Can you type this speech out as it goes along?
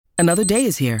Another day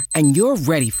is here, and you're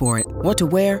ready for it. What to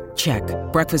wear? Check.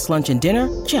 Breakfast, lunch, and dinner?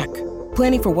 Check.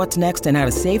 Planning for what's next and how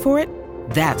to save for it?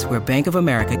 That's where Bank of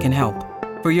America can help.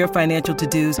 For your financial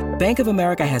to-dos, Bank of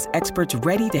America has experts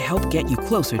ready to help get you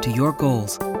closer to your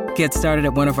goals. Get started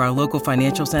at one of our local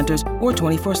financial centers or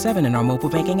 24/7 in our mobile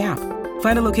banking app.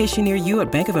 Find a location near you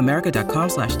at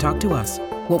bankofamerica.com/talktous.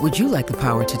 What would you like the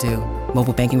power to do?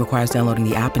 Mobile banking requires downloading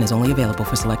the app and is only available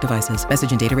for select devices.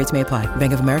 Message and data rates may apply.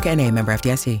 Bank of America N.A., member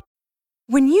FDIC.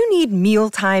 When you need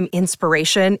mealtime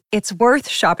inspiration, it's worth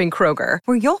shopping Kroger,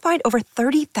 where you'll find over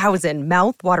 30,000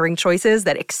 mouth-watering choices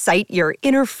that excite your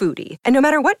inner foodie. And no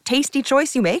matter what tasty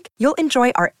choice you make, you'll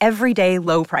enjoy our everyday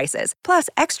low prices, plus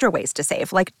extra ways to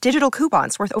save, like digital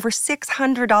coupons worth over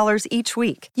 $600 each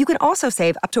week. You can also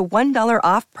save up to $1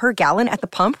 off per gallon at the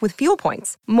pump with fuel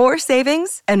points. More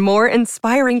savings and more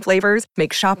inspiring flavors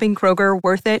make shopping Kroger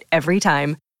worth it every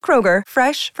time. Kroger,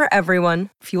 fresh for everyone.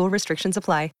 Fuel restrictions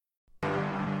apply.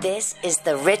 This is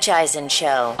the Rich Eisen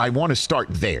Show. I want to start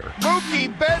there.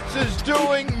 Mookie Betts is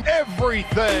doing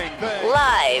everything.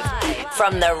 Live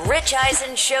from the Rich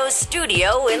Eisen Show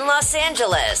studio in Los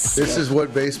Angeles. This is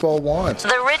what baseball wants.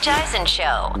 The Rich Eisen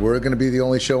Show. We're going to be the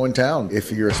only show in town.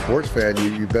 If you're a sports fan,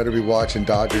 you better be watching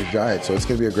Dodgers Giants, so it's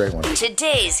going to be a great one.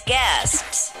 Today's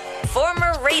guests: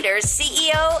 former Raiders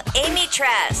CEO Amy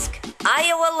Trask,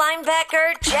 Iowa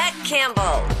linebacker Jack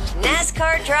Campbell,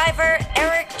 NASCAR driver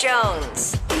Eric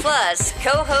Jones, plus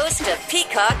co-host of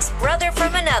Peacock's Brother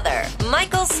from Another,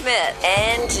 Michael Smith.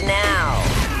 And now,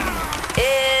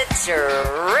 it's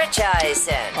Rich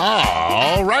Eisen.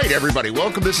 All right, everybody.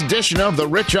 Welcome to this edition of the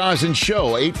Rich Eisen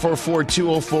Show.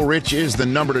 844-204-RICH is the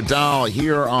number to dial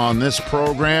here on this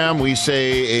program. We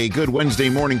say a good Wednesday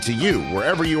morning to you,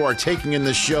 wherever you are taking in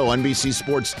this show. NBC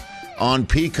Sports on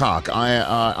Peacock.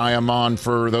 I am on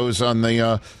for those on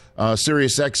the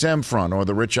Sirius XM front or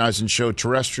the Rich Eisen Show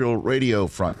terrestrial radio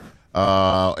front.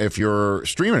 If you're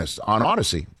streaming us on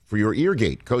Odyssey for your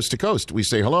eargate, coast to coast, we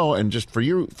say hello. And just for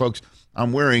you folks,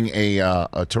 I'm wearing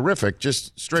a terrific,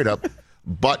 just straight up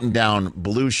button-down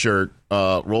blue shirt,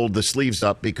 rolled the sleeves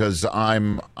up because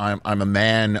I'm a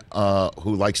man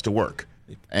who likes to work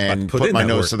and put my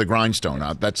nose to the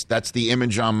grindstone. That's the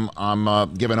image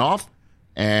I'm giving off,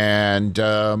 and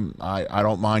I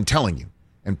don't mind telling you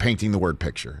and painting the word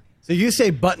picture. So you say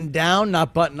button down,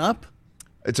 not button up?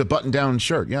 It's a button-down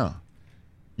shirt, yeah.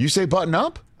 You say button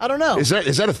up? I don't know. Is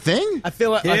that a thing? I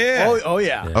feel like, oh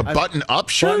yeah. A button-up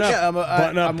shirt?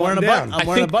 I'm wearing a button.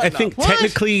 I think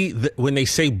technically when they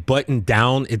say button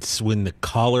down, it's when the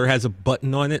collar has a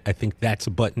button on it. I think that's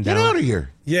a button down. Get out of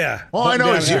here. Yeah. Well, I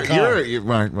know you're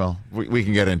right. Well, we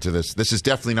can get into this. This is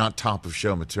definitely not top of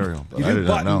show material. But I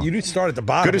didn't know. You do start at the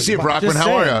bottom. Good to see you, Brockman.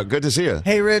 How are you? Good to see you.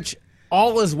 Hey, Rich.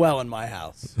 All is well in my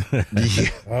house.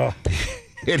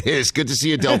 It is. Good to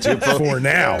see you, Del Tufo. For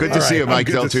now. Good to see you, Mike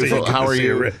Del Tufo. How are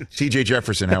you? TJ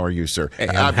Jefferson, how are you, sir? In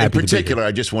particular,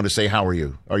 I just want to say, how are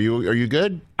you? Are you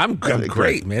good? I'm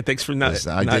great, man. Thanks for not.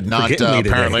 I did not.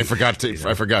 Apparently, I forgot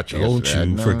you. Don't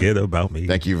you forget about me.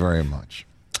 Thank you very much.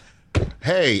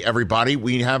 Hey, everybody,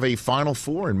 we have a Final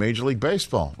Four in Major League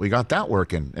Baseball. We got that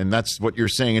working, and that's what you're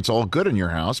saying. It's all good in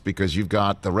your house because you've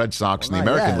got the Red Sox and the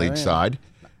American League side.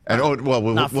 And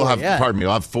we'll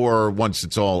have four once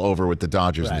it's all over with the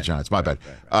Dodgers and the Giants. My bad.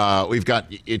 We've got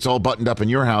it's all buttoned up in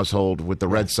your household with the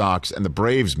Red Sox and the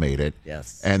Braves made it.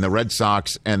 Yes. And the Red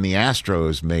Sox and the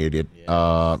Astros made it.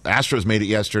 Astros made it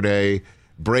yesterday.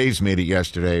 Braves made it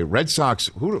yesterday. Red Sox.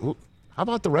 How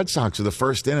about the Red Sox are the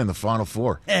first in the Final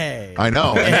Four? Hey. I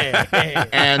know.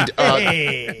 And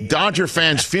Dodger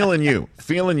fans feeling you.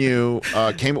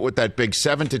 Came up with that big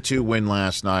 7-2 win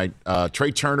last night.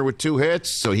 Trey Turner with 2 hits,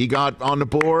 so he got on the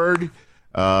board.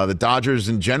 The Dodgers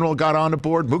in general got on the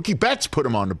board. Mookie Betts put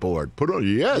him on the board.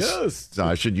 Yes. So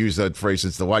I should use that phrase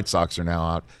since the White Sox are now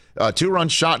out. 2-run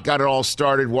shot got it all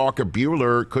started. Walker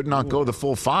Buehler could not go the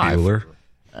full 5. Buehler.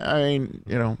 I mean,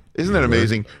 isn't that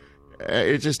amazing?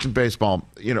 It's just in baseball,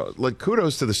 like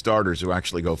kudos to the starters who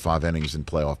actually go 5 innings in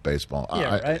playoff baseball.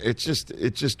 Right? It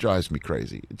just drives me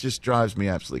crazy. It just drives me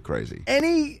absolutely crazy.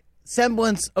 Any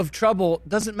semblance of trouble,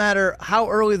 doesn't matter how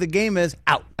early the game is,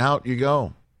 out. Out you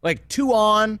go. Like 2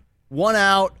 on, 1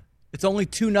 out. It's only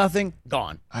 2-0,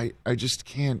 gone. I just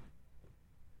can't.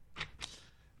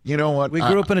 You know what? We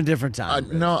grew up in a different time.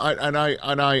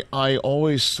 I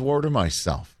always swore to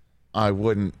myself I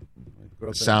wouldn't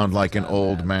sound like an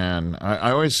old man. I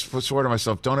always swore to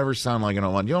myself, don't ever sound like an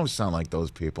old man. You don't sound like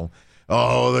those people.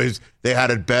 Oh, they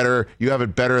had it better. You have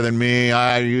it better than me.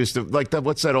 I used to, like that.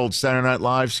 What's that old Saturday Night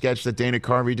Live sketch that Dana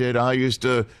Carvey did? I used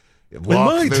to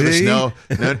walked through the snow.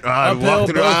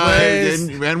 Walked through,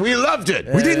 and we loved it.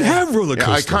 We didn't have roller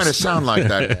coasters. I kind of sound like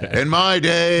that. In my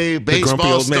day,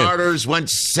 baseball starters went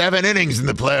 7 innings in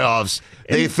the playoffs.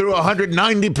 They threw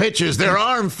 190 pitches. Their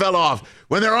arm fell off.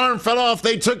 When their arm fell off,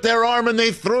 they took their arm and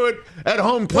they threw it at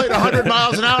home plate 100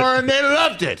 miles an hour, and they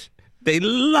loved it. They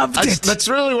loved it. That's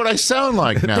really what I sound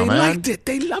like now, man. They liked it.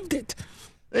 They loved it.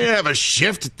 They didn't have a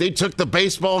shift. They took the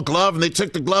baseball glove, and they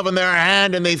took the glove in their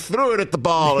hand, and they threw it at the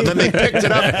ball, and then they picked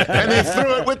it up, and they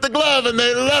threw it with the glove, and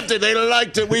they loved it. They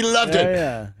liked it. We loved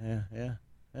it.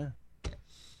 Yeah.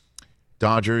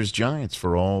 Dodgers, Giants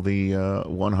for all the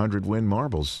 100-win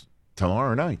marbles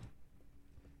tomorrow night.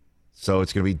 So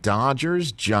it's going to be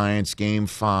Dodgers, Giants, Game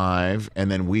 5, and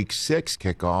then Week 6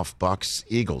 kickoff, Bucks,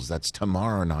 Eagles. That's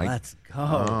tomorrow night. Let's go.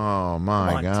 Oh,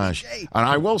 my gosh. TJ. And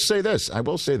I will say this.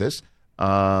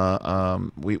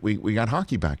 We got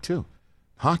hockey back, too.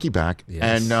 Hockey back.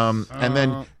 Yes.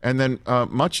 And then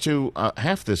much to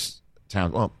half this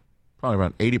town, well, probably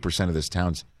about 80% of this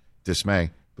town's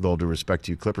dismay, with all due respect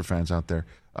to you Clipper fans out there,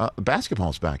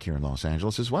 basketball's back here in Los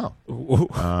Angeles as well.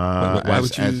 Why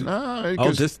would you? As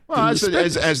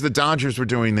the Dodgers were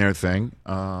doing their thing,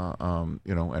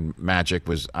 and Magic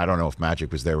was. I don't know if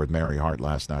Magic was there with Mary Hart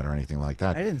last night or anything like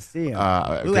that. I didn't see him.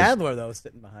 Lou Adler though was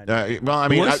sitting behind him.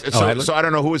 So I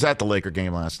don't know who was at the Laker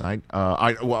game last night.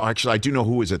 I do know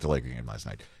who was at the Laker game last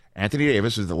night. Anthony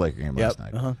Davis was at the Laker game last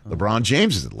night. LeBron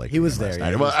James was at the Laker game last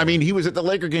night. He was at the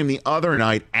Laker game the other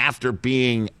night after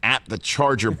being at the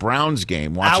Charger-Browns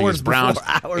game, watching his Browns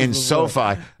in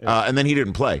SoFi, and then he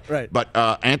didn't play. Right. But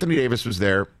Anthony Davis was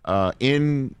there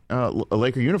in a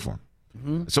Laker uniform.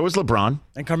 Mm-hmm. So was LeBron.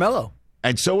 And Carmelo.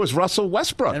 And so was Russell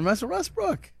Westbrook.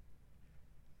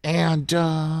 And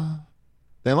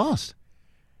they lost.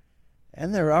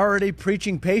 And they're already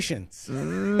preaching patience.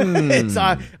 It's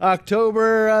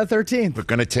October 13th. We're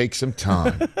going to take some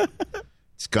time.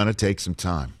 It's going to take some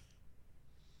time.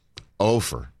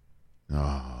 Ofer.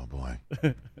 Oh, boy.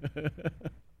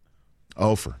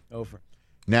 Ofer.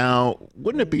 Now,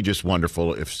 wouldn't it be just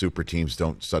wonderful if super teams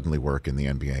don't suddenly work in the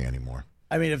NBA anymore?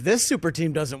 I mean, if this super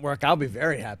team doesn't work, I'll be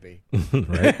very happy.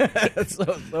 Right?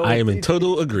 So I am in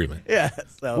total agreement. Yeah.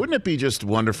 So. Wouldn't it be just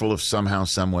wonderful if somehow,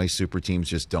 some way, super teams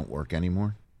just don't work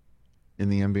anymore in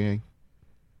the NBA?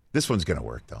 This one's going to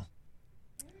work, though.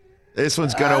 This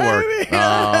one's going to work.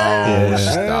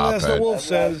 Stop it. The Wolf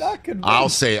says.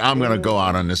 I'm going to go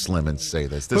out on this limb and say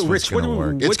this. This one's going to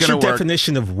work. What's your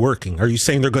definition of working? Are you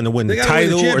saying they're going to win the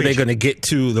title, or are they going to get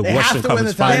to the Western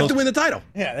Conference Finals? They have to win the title.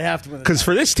 Yeah, they have to win the title. Because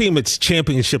for this team, it's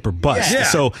championship or bust. Yeah.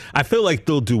 So I feel like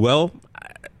they'll do well.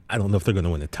 I don't know if they're going to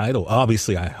win the title.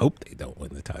 Obviously, I hope they don't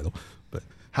win the title. But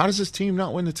how does this team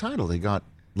not win the title? They got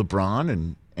LeBron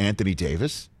and Anthony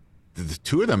Davis. The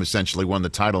two of them essentially won the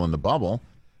title in the bubble.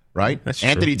 Right? That's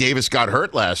Anthony true. Davis got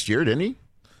hurt last year, didn't he?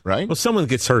 Right? Well, someone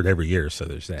gets hurt every year, so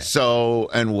there's that. So,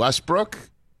 and Westbrook,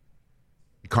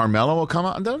 Carmelo will come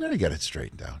out, and they're going to get it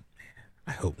straited out.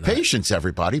 I hope not. Patience,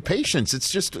 everybody. Patience. It's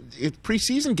just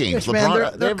preseason games. Gosh,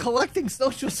 man, they're collecting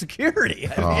Social Security.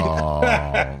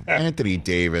 Anthony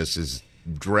Davis is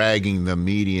dragging the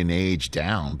median age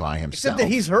down by himself. Except that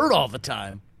he's hurt all the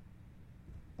time.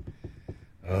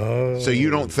 So you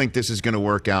don't think this is going to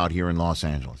work out here in Los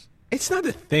Angeles? It's not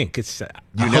a think. It's a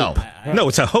hope. No,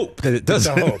 it's a hope that it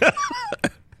doesn't. It's a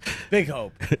hope. Big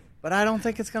hope. But I don't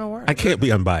think it's going to work. I can't be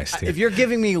unbiased here. If you're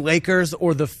giving me Lakers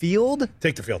or the field,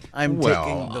 take the field. I'm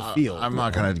taking the field. I'm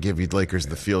not going to give you Lakers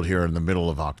the field here in the middle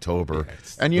of October.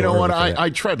 And you know what? I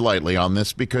tread lightly on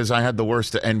this because I had the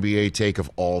worst NBA take of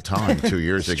all time 2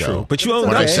 years ago. True. But you owned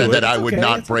when it. I said that I would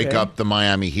not break up the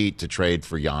Miami Heat to trade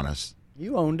for Giannis.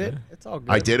 You owned it. It's all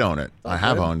good. I did own it. I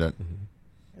have owned it.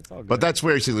 But that's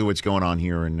basically what's going on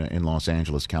here in Los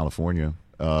Angeles, California,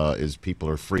 is people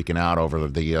are freaking out over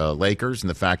the Lakers and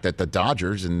the fact that the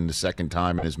Dodgers, in the second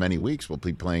time in as many weeks, will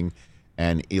be playing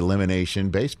an elimination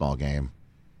baseball game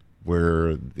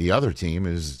where the other team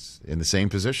is in the same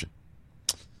position.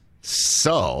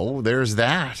 So there's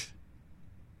that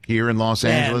here in Los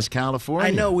Angeles, California.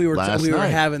 I know we were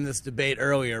having this debate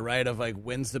earlier, right, of like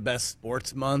when's the best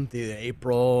sports month, either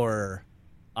April or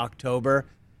October.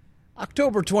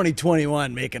 October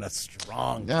 2021, making a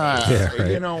strong case.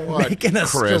 You know what, making a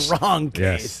Chris, strong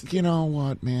case. You know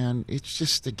what, man? It's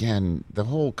just, again, the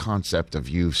whole concept of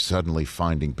you suddenly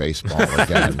finding baseball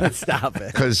again. Stop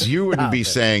it. Because you wouldn't be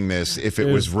saying this if it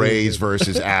was Rays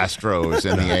versus Astros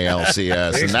in the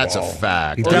ALCS, and that's a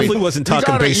fact. He definitely wasn't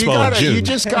talking baseball in June. You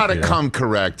just got to come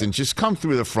correct and just come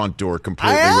through the front door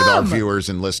completely with our viewers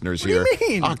and listeners here. What do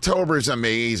you mean? October's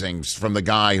amazing from the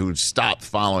guy who stopped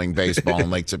following baseball in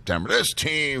late September. this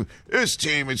team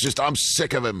is just, I'm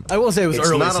sick of him. I will say it was It's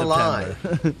early not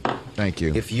September. a lie. Thank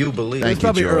you. If you believe It was Thank you,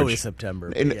 probably George. early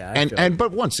September. But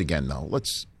But once again, though,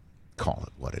 let's call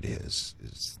it what it is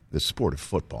the sport of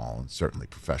football, and certainly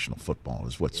professional football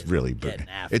is what's really big.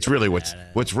 It's really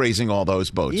what's raising all those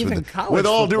boats. Even college with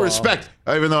all due football. respect,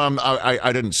 even though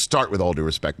I didn't start with all due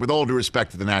respect. With all due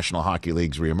respect to the National Hockey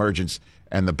League's reemergence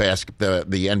and the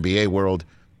NBA world,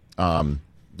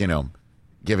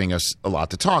 giving us a lot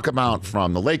to talk about,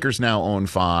 from the Lakers now own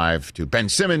 5 to Ben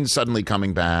Simmons suddenly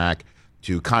coming back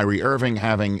to Kyrie Irving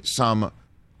having some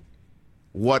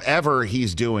whatever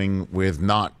he's doing with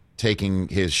not taking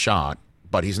his shot,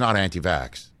 but he's not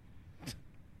anti-vax.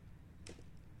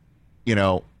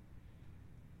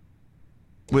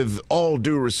 With all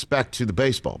due respect to the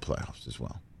baseball playoffs as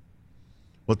well.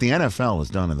 What the NFL has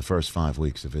done in the first 5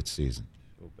 weeks of its season.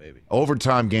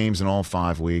 Overtime games in all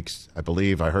 5 weeks. I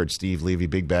believe I heard Steve Levy,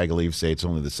 Big Bag of Leave, say it's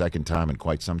only the second time in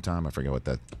quite some time. I forget what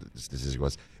that statistic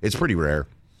was. It's pretty rare.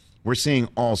 We're seeing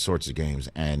all sorts of games,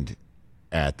 and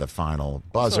at the final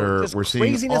buzzer, we're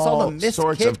seeing all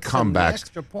sorts of comebacks.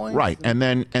 Extra points. Right, and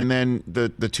then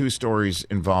the 2 stories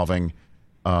involving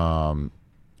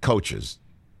coaches,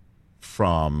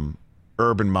 from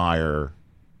Urban Meyer,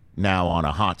 now on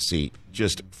a hot seat,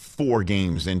 just 4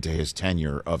 games into his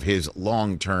tenure of his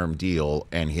long-term deal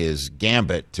and his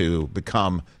gambit to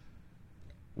become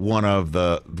one of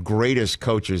the greatest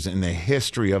coaches in the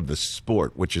history of the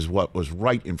sport, which is what was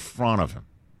right in front of him.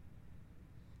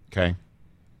 Okay?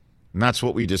 And that's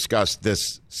what we discussed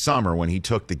this summer when he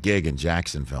took the gig in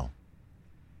Jacksonville.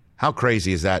 How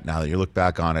crazy is that now that you look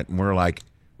back on it and we're like,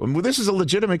 well, this is a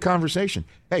legitimate conversation.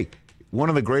 Hey, one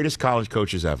of the greatest college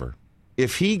coaches ever.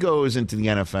 If he goes into the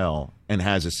NFL and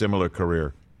has a similar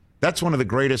career, that's one of the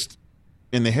greatest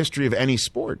in the history of any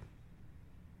sport.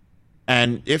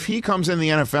 And if he comes in the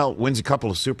NFL, wins a couple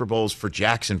of Super Bowls for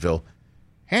Jacksonville,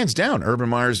 hands down, Urban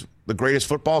Meyer's the greatest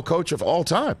football coach of all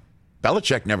time.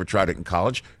 Belichick never tried it in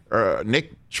college.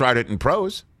 Nick tried it in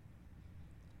pros.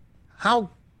 How,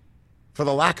 for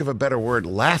the lack of a better word,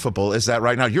 laughable is that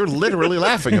right now? You're literally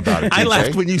laughing about it. I TJ.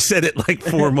 laughed when you said it like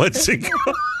 4 months ago.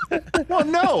 Well,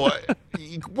 no.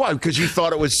 Why? Because you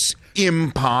thought it was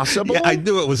impossible? Yeah, I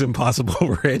knew it was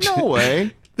impossible, Rich. No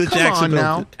way. The Come Jacksonville,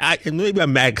 on now. And maybe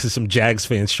I'm mad because some Jags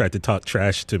fans tried to talk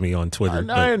trash to me on Twitter.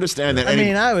 I understand that. I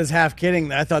mean, I was half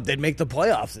kidding. I thought they'd make the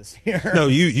playoffs this year. No,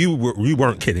 you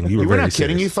weren't kidding. You were You very not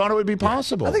kidding. serious. You thought it would be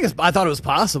possible. I thought it was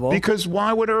possible. Because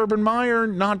why would Urban Meyer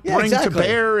not bring to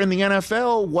bear in the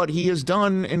NFL what he has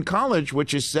done in college,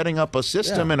 which is setting up a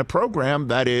system and a program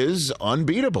that is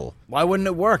unbeatable? Why wouldn't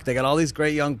it work? They got all these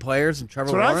great young players and Trevor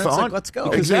That's what I Lawrence. thought. Like, let's go.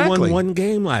 Because Exactly. they won 1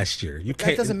 game last year.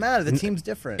 That doesn't matter. The team's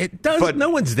different. It does. But- no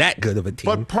one's that good of a team.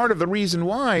 But part of the reason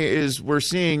why is we're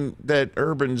seeing that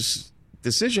Urban's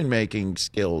decision-making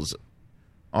skills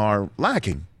are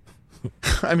lacking.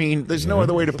 I mean, there's no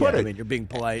other way to put I it. mean, you're being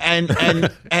polite.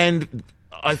 And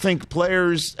I think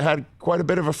players had quite a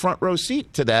bit of a front row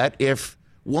seat to that, if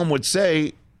one would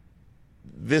say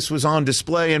this was on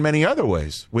display in many other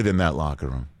ways within that locker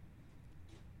room.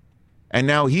 And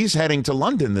now he's heading to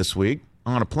London this week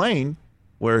on a plane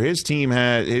where his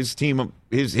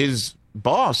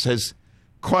boss has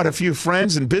quite a few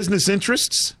friends and business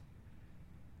interests.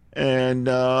 And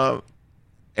a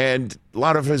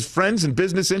lot of his friends and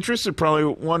business interests are probably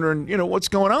wondering, what's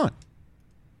going on.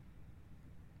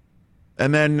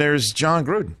 And then there's John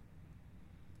Gruden,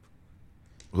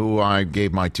 who I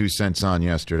gave my 2 cents on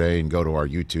yesterday, and go to our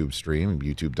YouTube stream,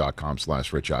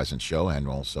 youtube.com/Rich Eisen Show, and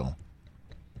also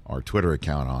our Twitter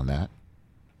account on that.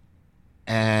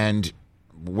 And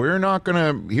we're not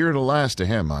going to hear the last of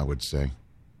him, I would say.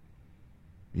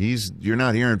 You're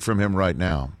not hearing from him right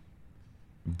now.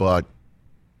 But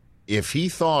if he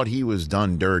thought he was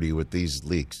done dirty with these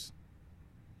leaks,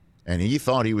 and he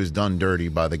thought he was done dirty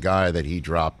by the guy that he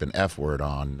dropped an F word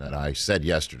on that I said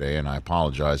yesterday, and I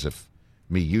apologize if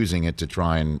me using it to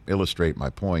try and illustrate my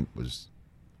point was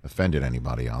offended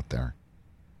anybody out there.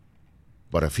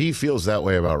 But if he feels that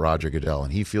way about Roger Goodell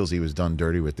and he feels he was done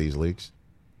dirty with these leaks,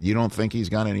 you don't think he's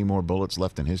got any more bullets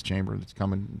left in his chamber that's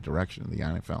coming in the direction of the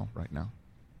NFL right now?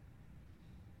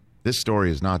 This story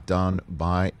is not done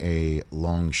by a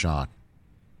long shot.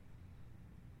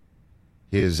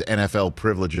 His NFL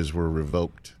privileges were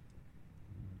revoked.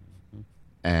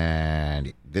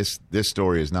 And this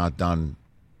story is not done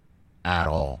at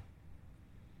all.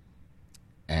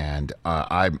 And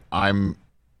I'm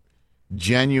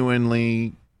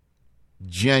genuinely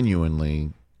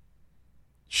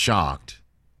shocked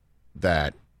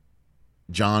that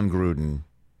John Gruden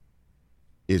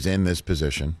is in this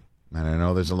position. And I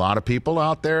know there's a lot of people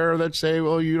out there that say,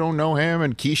 well, you don't know him.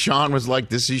 And Keyshawn was like,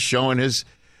 this is showing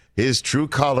his true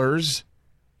colors.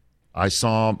 I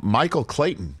saw Michael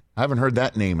Clayton. I haven't heard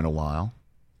that name in a while.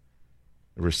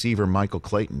 The receiver Michael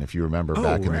Clayton, if you remember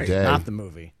back in the day. Not the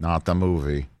movie. Not the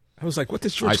movie. I was like, what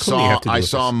does George Clooney have to do with I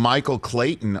saw this? Michael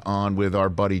Clayton on with our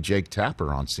buddy Jake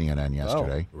Tapper on CNN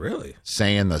yesterday. Oh, really?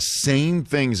 Saying the same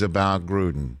things about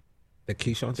Gruden That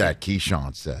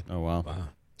Keyshawn said. Oh, wow.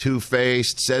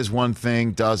 Two-faced, says one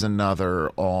thing, does another,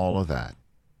 all of that.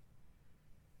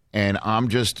 And I'm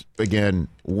just, again,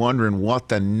 wondering what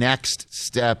the next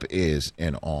step is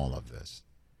in all of this.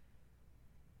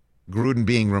 Gruden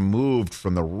being removed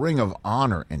from the Ring of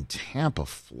Honor in Tampa,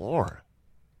 Florida.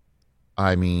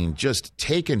 I mean, just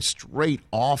taken straight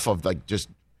off of, like, just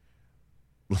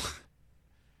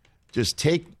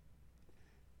take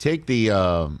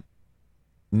the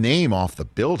name off the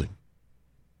building.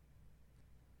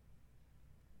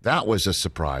 That was a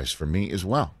surprise for me as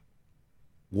well.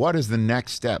 What is the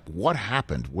next step? What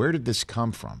happened? Where did this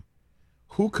come from?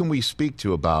 Who can we speak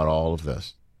to about all of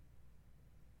this?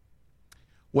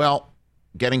 Well,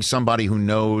 getting somebody who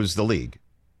knows the league.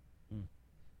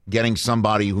 Getting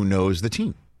somebody who knows the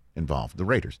team involved, the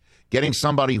Raiders. Getting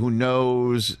somebody who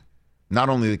knows not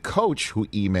only the coach who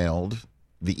emailed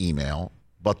the email,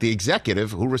 but the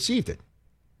executive who received it.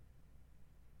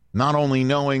 Not only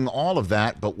knowing all of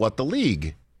that, but what the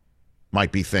league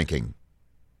might be thinking.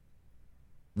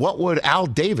 What would Al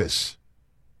Davis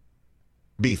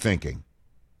be thinking?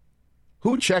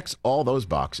 Who checks all those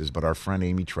boxes but our friend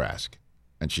Amy Trask?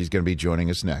 And she's going to be joining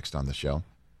us next on the show.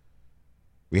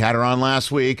 We had her on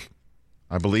last week.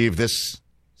 I believe this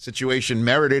situation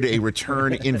merited a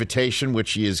return invitation, which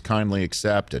she has kindly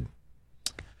accepted.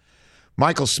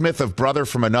 Michael Smith of Brother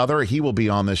from Another, he will be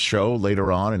on this show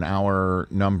later on in hour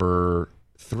number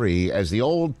 3 as the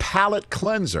old palate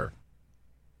cleanser.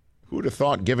 Who'd have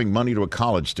thought giving money to a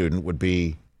college student would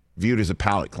be viewed as a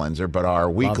palate cleanser, but our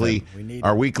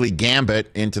weekly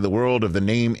gambit into the world of the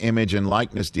name, image, and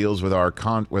likeness deals with our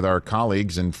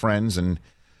colleagues and friends and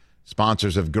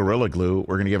sponsors of Gorilla Glue.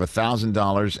 We're going to give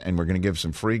 $1,000, and we're going to give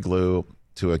some free glue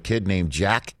to a kid named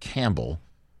Jack Campbell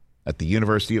at the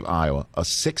University of Iowa, a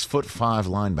 6'5"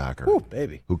 linebacker. Ooh,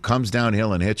 baby. Who comes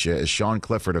downhill and hits you, as Sean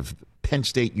Clifford of Penn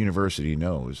State University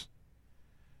knows.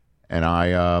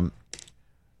 And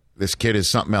this kid is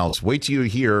something else. Wait till you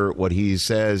hear what he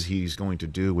says he's going to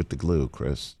do with the glue,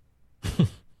 Chris.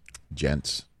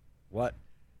 Gents. What?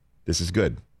 This is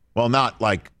good. Well, not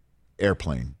like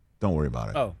airplane. Don't worry about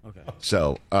it. Oh, okay.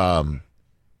 So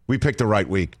we picked the right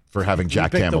week for having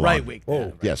Jack Campbell the right on. week. Oh,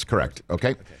 right. Yes, correct.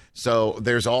 Okay. So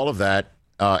there's all of that.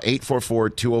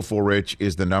 844-204-RICH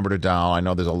is the number to dial. I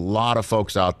know there's a lot of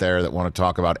folks out there that want to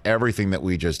talk about everything that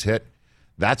we just hit.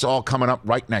 That's all coming up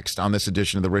right next on this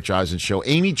edition of the Rich Eisen Show.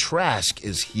 Amy Trask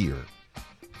is here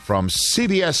from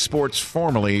CBS Sports,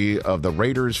 formerly of the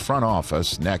Raiders front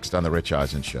office, next on the Rich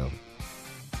Eisen Show.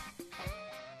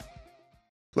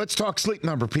 Let's talk Sleep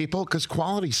Number, people, because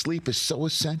quality sleep is so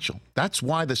essential. That's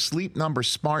why the Sleep Number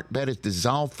smart bed is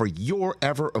designed for your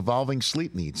ever-evolving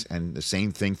sleep needs, and the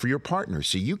same thing for your partner,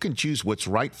 so you can choose what's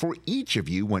right for each of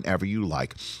you whenever you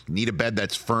like. Need a bed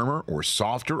that's firmer or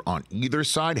softer on either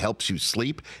side, helps you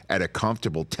sleep at a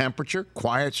comfortable temperature,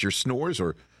 quiets your snores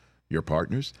or your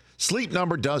partner's? Sleep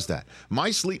Number does that.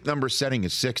 My Sleep Number setting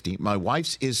is 60. My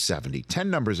wife's is 70. 10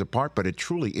 numbers apart, but it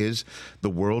truly is the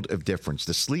world of difference.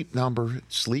 The Sleep Number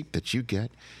sleep that you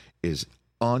get is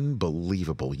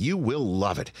unbelievable. You will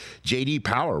love it. J.D.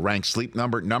 Power ranks Sleep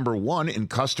Number number 1 in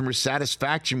customer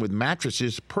satisfaction with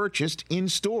mattresses purchased in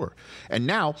store. And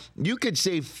now you could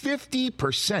save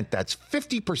 50%. That's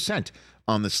 50%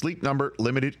 on the Sleep Number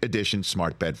limited edition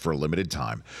smart bed for a limited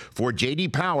time. For J.D.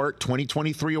 Power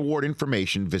 2023 award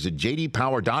information, visit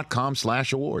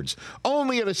jdpower.com/awards.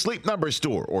 Only at a Sleep Number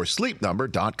store or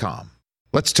sleepnumber.com.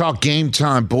 Let's talk Game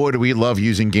Time. Boy, do we love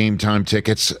using Game Time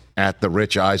tickets at the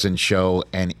Rich Eisen Show.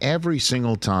 And every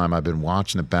single time I've been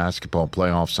watching the basketball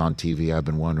playoffs on TV, I've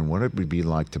been wondering what it would be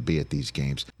like to be at these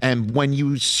games. And when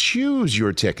you choose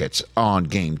your tickets on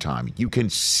Game Time, you can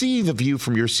see the view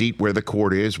from your seat where the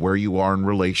court is, where you are in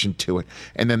relation to it,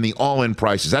 and then the all-in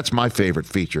prices. That's my favorite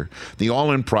feature. The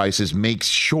all-in prices makes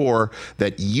sure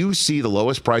that you see the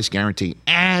lowest price guarantee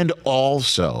and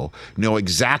also know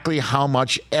exactly how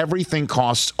much everything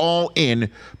costs all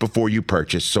in before you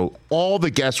purchase. So all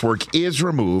the guesswork is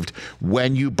removed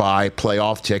when you buy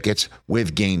playoff tickets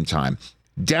with Game Time.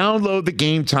 Download the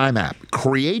Game Time app,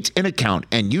 create an account,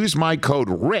 and use my code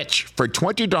RICH for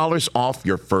 $20 off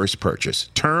your first purchase.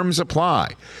 Terms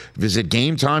apply. Visit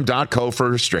GameTime.co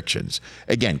for restrictions.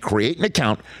 Again, create an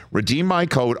account, redeem my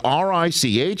code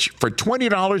RICH for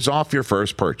 $20 off your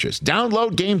first purchase.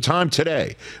 Download Game Time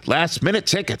today. Last minute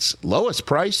tickets, lowest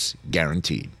price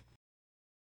guaranteed.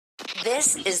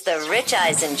 This is the Rich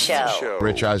Eisen Show.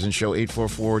 Rich Eisen Show,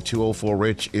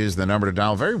 844-204-RICH is the number to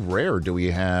dial. Very rare do we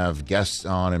have guests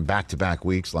on in back-to-back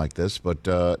weeks like this, but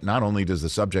not only does the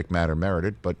subject matter merit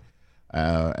it, but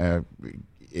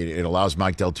it allows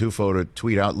Mike Del Tufo to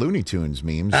tweet out Looney Tunes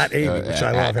memes. At Amy, which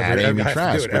I love. At Amy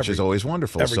Trask, which is always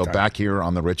wonderful. So time. Back here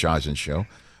on the Rich Eisen Show,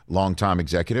 longtime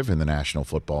executive in the National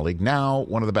Football League, now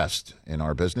one of the best in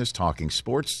our business, talking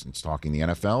sports and talking the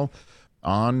NFL.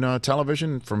 On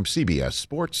television from CBS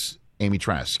Sports, Amy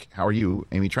Trask. How are you,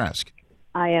 Amy Trask?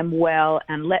 I am well,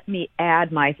 and let me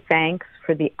add my thanks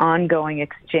for the ongoing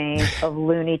exchange of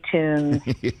Looney Tunes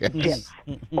GIFs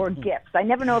or GIFs. I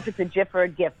never know if it's a GIF or a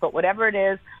GIF, but whatever it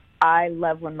is, I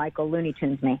love when Michael Looney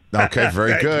Tunes me. Okay,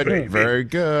 very good, very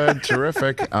good,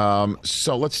 terrific.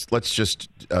 So let's just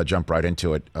jump right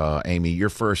into it, Amy. Your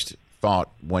first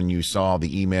thought when you saw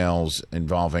the emails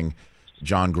involving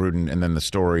John Gruden and then the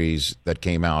stories that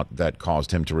came out that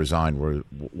caused him to resign were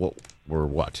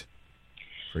what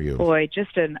for you? Boy,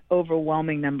 just an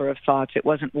overwhelming number of thoughts. It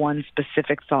wasn't one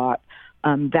specific thought.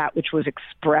 That which was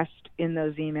expressed in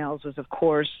those emails was, of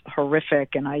course,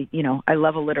 horrific. And I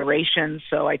love alliteration,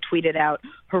 so I tweeted out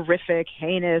horrific,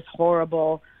 heinous,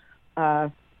 horrible.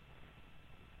 But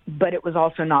it was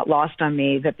also not lost on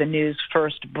me that the news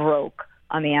first broke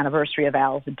on the anniversary of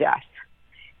Al's death.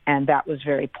 And that was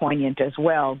very poignant as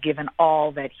well, given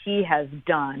all that he has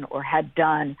done or had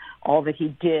done, all that he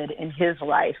did in his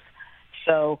life.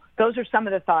 So those are some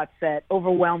of the thoughts that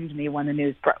overwhelmed me when the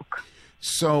news broke.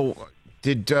 So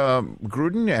did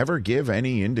Gruden ever give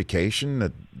any indication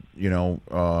that,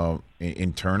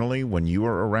 internally when you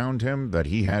were around him, that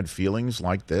he had feelings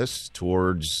like this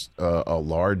towards a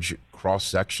large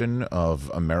cross-section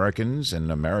of Americans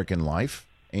and American life,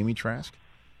 Amy Trask?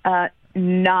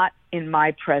 Not in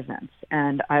my presence.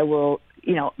 And I will,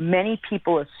 many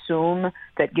people assume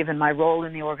that given my role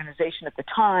in the organization at the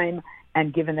time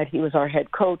and given that he was our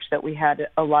head coach, that we had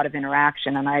a lot of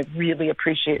interaction. And I really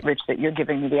appreciate, Rich, that you're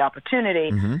giving me the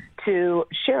opportunity to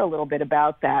share a little bit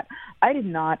about that. I did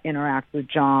not interact with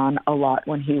John a lot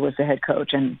when he was the head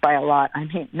coach. And by a lot, I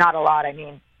mean not a lot, I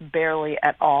mean barely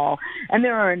at all. And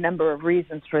there are a number of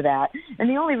reasons for that. And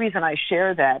the only reason I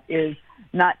share that is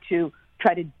not to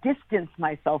try to distance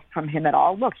myself from him at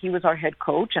all. Look, he was our head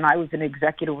coach, and I was an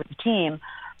executive with the team,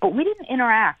 but we didn't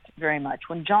interact very much.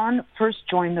 When John first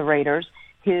joined the Raiders,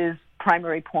 his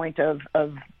primary point of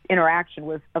interaction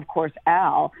was, of course,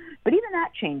 Al, but even that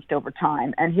changed over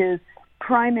time, and his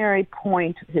primary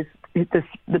point,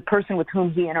 the person with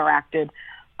whom he interacted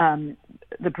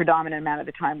the predominant amount of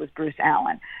the time was Bruce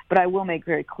Allen. But I will make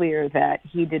very clear that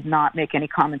he did not make any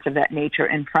comments of that nature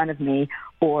in front of me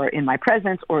or in my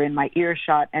presence or in my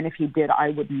earshot. And if he did, I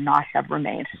would not have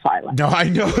remained silent. No, I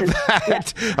know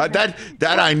that.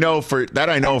 That I know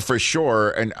for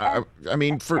sure. And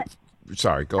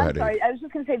sorry, go ahead. Sorry, I was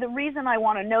just going to say the reason I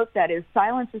want to note that is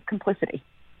silence is complicity.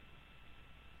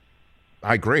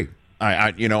 I agree.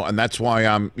 And that's why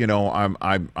I'm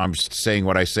saying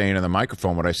what I say into the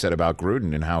microphone, what I said about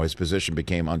Gruden and how his position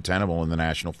became untenable in the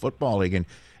National Football League. And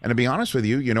to be honest with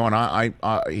you,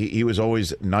 he was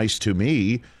always nice to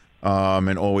me,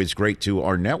 and always great to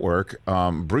our network.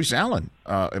 Bruce Allen,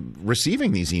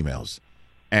 receiving these emails,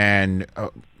 and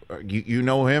you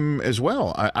know him as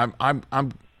well.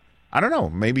 I don't know,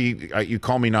 maybe you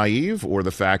call me naive, or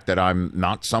the fact that I'm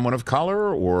not someone of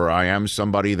color, or I am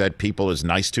somebody that people is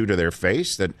nice to their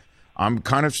face, that I'm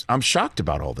shocked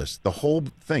about all this. The whole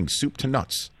thing, soup to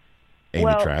nuts.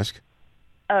 Amy Trask.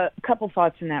 A couple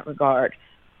thoughts in that regard.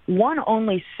 One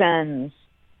only sends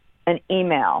an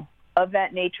email of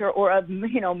that nature, or of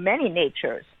many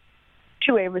natures,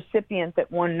 to a recipient that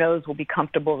one knows will be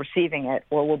comfortable receiving it,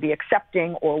 or will be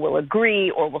accepting, or will agree,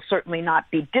 or will certainly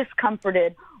not be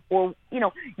discomforted. Or,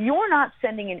 you're not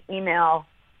sending an email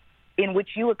in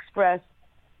which you express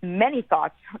many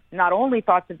thoughts, not only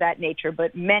thoughts of that nature,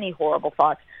 but many horrible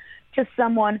thoughts to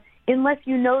someone, unless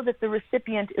you know that the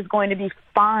recipient is going to be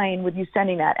fine with you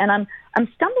sending that. And I'm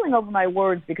stumbling over my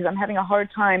words because I'm having a hard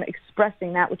time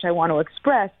expressing that which I want to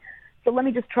express. So let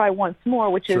me just try once more,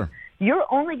 which is you're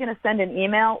only going to send an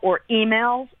email or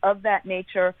emails of that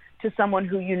nature to someone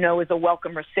who you know is a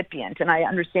welcome recipient. And I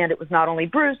understand it was not only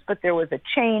Bruce, but there was a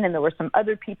chain and there were some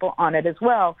other people on it as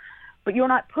well. but you're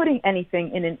not putting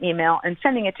anything in an email and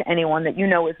sending it to anyone that you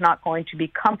know is not going to be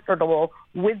comfortable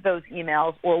with those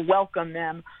emails or welcome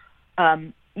them.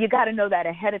 You got to know that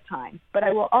ahead of time. But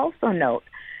I will also note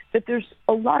that there's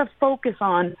a lot of focus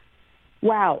on,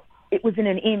 wow, it was in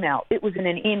an email. It was in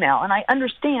an email. And I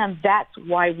understand that's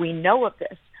why we know of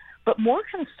this. But more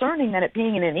concerning than it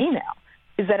being in an email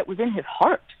is that it was in his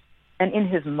heart and in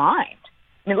his mind.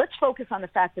 I mean, let's focus on the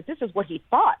fact that this is what he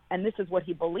thought and this is what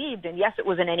he believed. And yes, it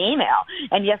was in an email.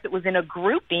 And yes, it was in a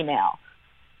group email.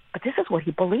 But this is what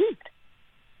he believed.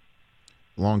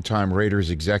 Longtime Raiders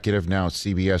executive, now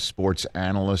CBS sports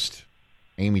analyst,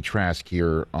 Amy Trask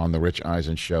here on the Rich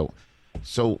Eisen Show.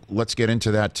 So let's get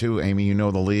into that too, Amy. You know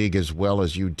the league as well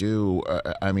as you do.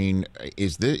 I mean,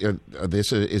 is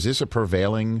this a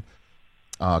prevailing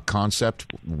concept?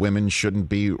 Women shouldn't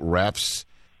be refs.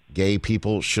 Gay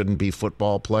people shouldn't be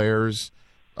football players.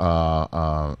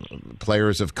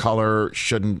 Players of color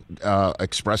shouldn't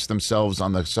express themselves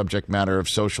on the subject matter of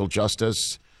social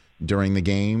justice during the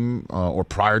game or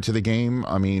prior to the game.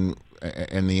 I mean,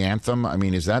 and the anthem. I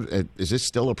mean, is this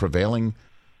still a prevailing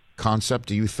concept,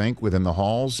 do you think, within the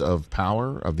halls of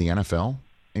power of the NFL?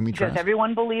 Amy Trask? Does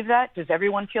everyone believe that? Does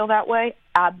everyone feel that way?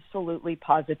 Absolutely,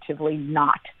 positively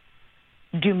not.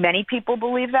 Do many people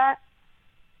believe that?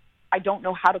 I don't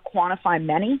know how to quantify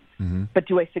many, but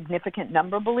do a significant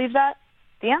number believe that?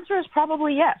 The answer is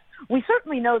probably yes. We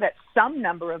certainly know that some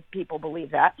number of people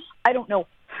believe that. I don't know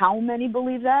how many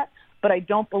believe that, but I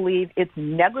don't believe it's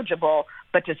negligible.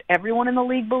 But does everyone in the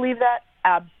league believe that?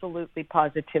 Absolutely,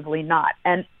 positively not.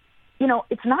 And, you know,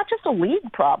 it's not just a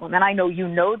league problem. And I know you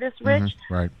know this, Rich.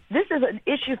 Right. This is an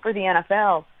issue for the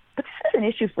NFL, but this is an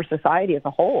issue for society as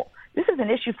a whole. This is an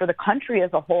issue for the country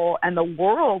as a whole and the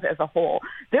world as a whole.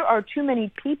 There are too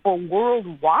many people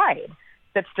worldwide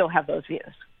that still have those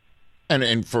views.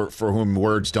 And for whom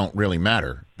words don't really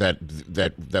matter. That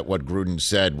what Gruden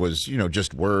said was, you know,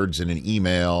 just words in an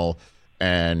email,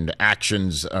 and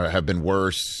actions have been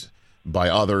worse by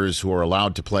others who are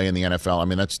allowed to play in the NFL. I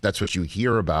mean, that's what you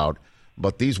hear about.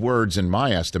 But these words, in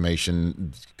my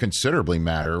estimation, considerably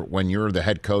matter when you're the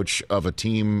head coach of a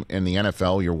team in the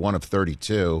NFL. You're one of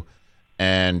 32.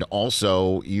 And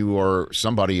also, you are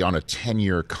somebody on a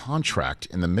 10-year contract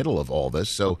in the middle of all this.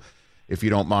 So if you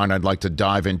don't mind, I'd like to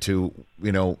dive into,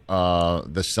 you know,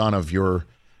 the son of your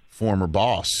former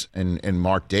boss and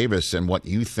Mark Davis and what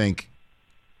you think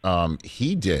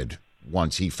he did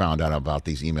once he found out about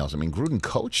these emails. I mean, Gruden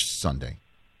coached Sunday,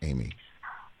 Amy.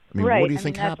 I mean, right. What do you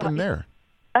think happened there?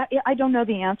 I don't know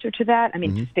the answer to that. I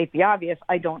mean, to state the obvious,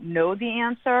 I don't know the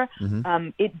answer.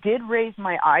 It did raise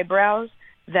my eyebrows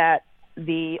that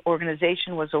the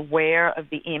organization was aware of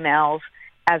the emails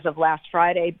as of last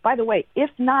Friday. By the way, if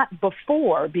not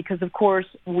before, because, of course,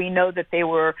 we know that they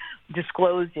were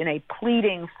disclosed in a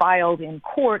pleading filed in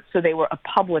court, so they were a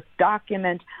public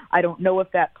document. I don't know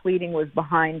if that pleading was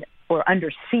behind or under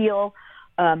seal.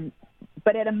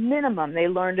 But at a minimum, they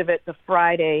learned of it the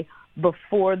Friday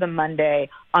before the Monday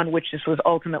on which this was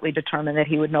ultimately determined that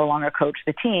he would no longer coach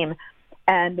the team.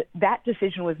 And that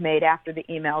decision was made after the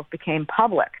emails became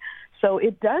public. So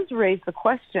it does raise the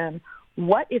question,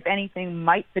 what, if anything,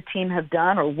 might the team have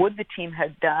done or would the team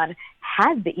have done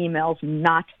had the emails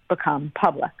not become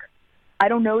public? I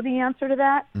don't know the answer to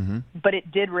that, but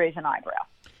it did raise an eyebrow.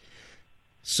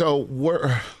 So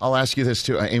I'll ask you this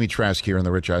too, Amy Trask here on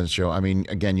the Rich Eisen Show. I mean,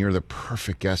 again, you're the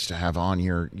perfect guest to have on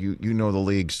here. You know the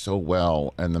league so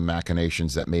well and the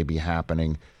machinations that may be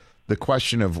happening. The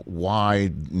question of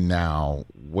why now,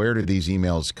 where did these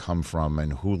emails come from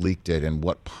and who leaked it and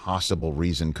what possible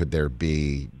reason could there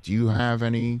be? Do you have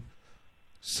any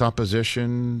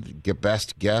supposition,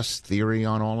 best guess, theory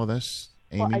on all of this,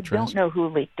 Amy Well, I Trask? don't know who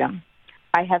leaked them.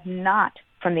 I have not,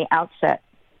 from the outset,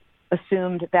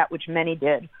 assumed that which many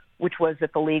did, which was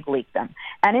that the league leaked them.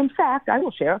 And in fact, I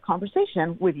will share a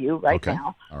conversation with you right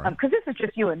now, because this is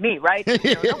just you and me, right?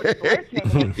 Nobody's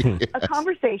listening. A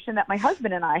conversation that my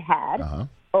husband and I had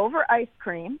over ice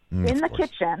cream in the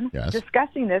kitchen,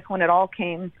 discussing this when it all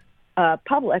came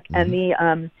public, and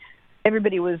the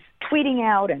everybody was tweeting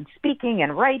out and speaking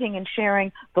and writing and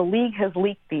sharing, the league has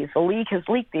leaked these, the league has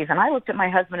leaked these. And I looked at my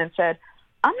husband and said,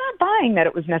 I'm not buying that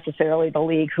it was necessarily the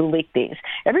league who leaked these.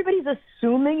 Everybody's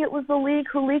assuming it was the league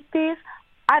who leaked these.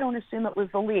 I don't assume it was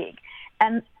the league.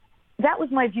 And that was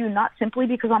my view, not simply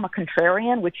because I'm a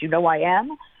contrarian, which you know I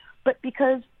am, but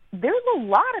because there's a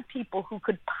lot of people who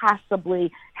could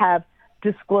possibly have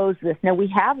disclosed this. Now, we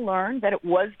have learned that it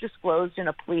was disclosed in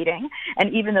a pleading,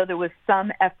 and even though there was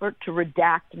some effort to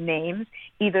redact names,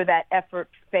 either that effort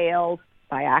failed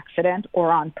by accident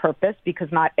or on purpose,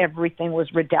 because not everything was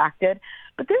redacted.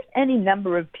 But there's any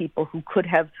number of people who could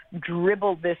have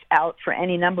dribbled this out for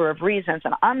any number of reasons,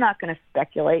 and I'm not going to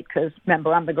speculate because,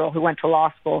 remember, I'm the girl who went to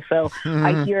law school, so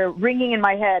I hear ringing in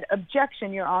my head,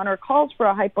 objection, Your Honor, calls for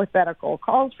a hypothetical,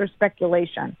 calls for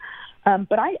speculation.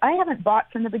 But I haven't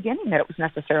bought from the beginning that it was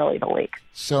necessarily the leak.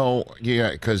 So,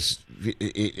 yeah, because,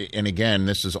 and again,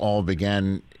 this is all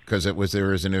began because there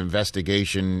was an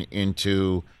investigation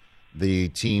into the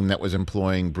team that was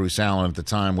employing Bruce Allen at the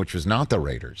time, which was not the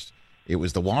Raiders. It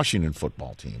was the Washington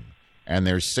football team. And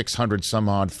there's 600 some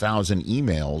odd thousand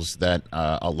emails that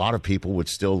a lot of people would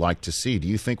still like to see. Do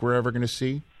you think we're ever going to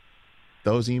see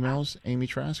those emails, Amy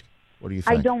Trask? What do you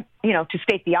think? I don't, to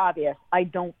state the obvious, I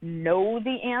don't know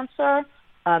the answer.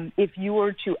 If you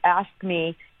were to ask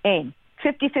me, Aim,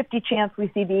 50-50 chance we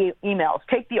see the emails,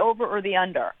 take the over or the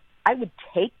under. I would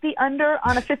take the under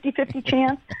on a 50-50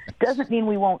 chance. Doesn't mean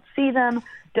we won't see them.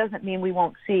 Doesn't mean we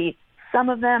won't see some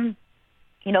of them.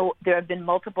 There have been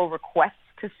multiple requests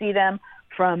to see them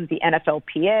from the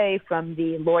NFLPA, from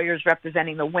the lawyers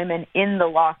representing the women in the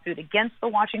lawsuit against the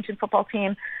Washington football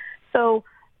team. So,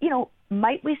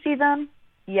 might we see them?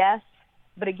 Yes.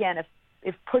 But again,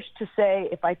 if pushed to say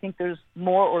if I think there's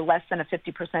more or less than a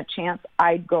 50% chance,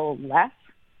 I'd go less.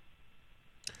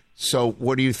 So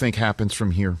what do you think happens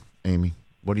from here, Amy?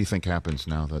 What do you think happens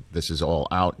now that this is all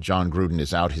out? John Gruden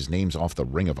is out. His name's off the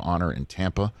Ring of Honor in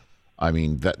Tampa. I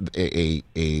mean, that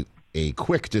a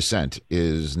quick descent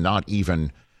is not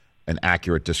even an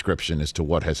accurate description as to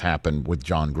what has happened with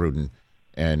John Gruden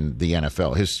and the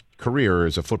NFL. His career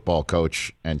as a football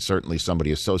coach and certainly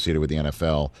somebody associated with the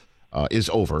NFL is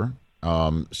over.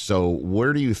 So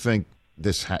where do you think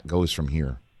this goes from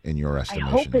here in your estimation,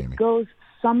 I hope it Amy? goes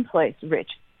someplace,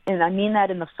 Rich, and I mean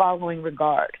that in the following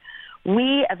regard.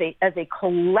 We, as a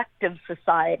collective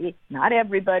society, not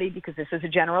everybody because this is a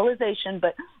generalization,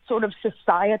 but sort of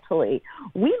societally,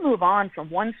 we move on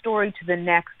from one story to the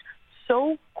next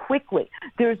so quickly.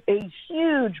 There's a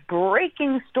huge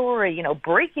breaking story,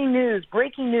 breaking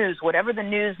news, whatever the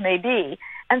news may be.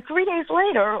 And 3 days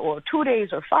later, or 2 days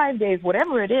or 5 days,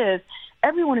 whatever it is,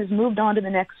 everyone has moved on to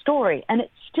the next story. And it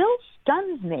still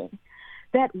stuns me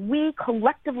that we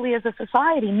collectively as a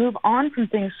society move on from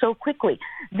things so quickly.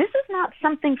 This is not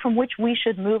something from which we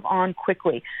should move on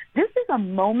quickly. This is a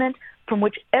moment from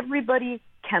which everybody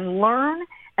can learn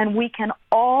and we can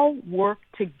all work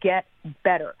to get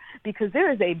better, because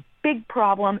there is a big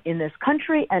problem in this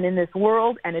country and in this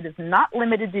world, and it is not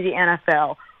limited to the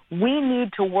NFL. We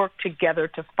need to work together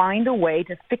to find a way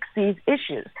to fix these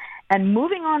issues. And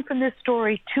moving on from this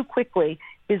story too quickly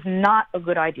is not a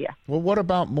good idea. Well, what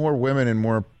about more women and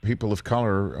more people of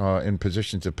color in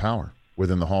positions of power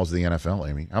within the halls of the NFL,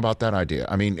 Amy? How about that idea?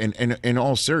 I mean, in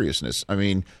all seriousness, I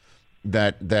mean,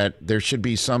 that there should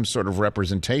be some sort of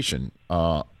representation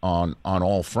on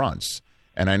all fronts.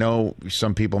 And I know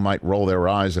some people might roll their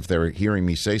eyes if they're hearing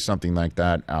me say something like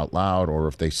that out loud or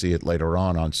if they see it later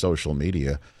on social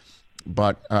media.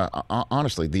 But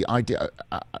honestly, the idea,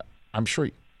 I'm sure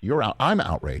I'm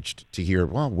outraged to hear,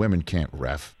 well, women can't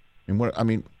ref.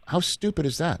 And how stupid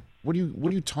is that? What are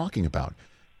you talking about?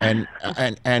 And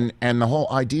the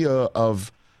whole idea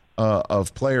of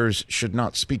players should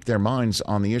not speak their minds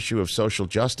on the issue of social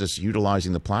justice,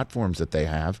 utilizing the platforms that they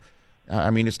have. I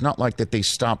mean, it's not like that they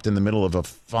stopped in the middle of a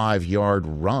 5-yard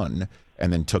run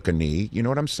and then took a knee. You know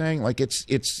what I'm saying? Like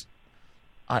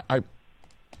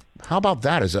how about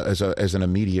that as an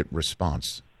immediate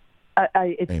response?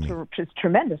 It's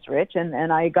tremendous, Rich,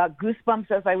 and I got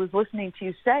goosebumps as I was listening to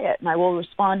you say it, and I will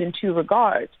respond in two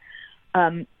regards.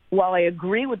 While I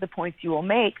agree with the points you will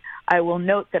make, I will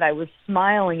note that I was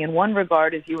smiling in one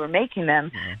regard as you were making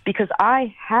them, because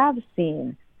I have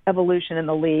seen evolution in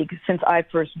the league since I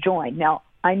first joined. Now,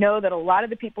 I know that a lot of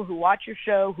the people who watch your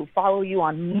show, who follow you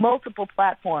on multiple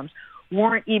platforms,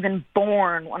 weren't even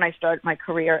born when I started my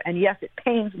career, and yes, it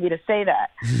pains me to say that.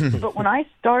 But when I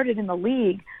started in the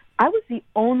league, I was the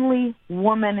only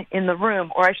woman in the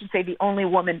room, or I should say the only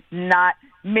woman not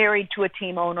married to a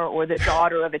team owner or the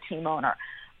daughter of a team owner.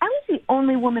 I was the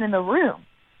only woman in the room.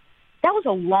 That was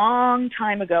a long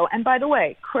time ago. And by the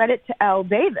way, credit to Al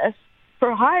Davis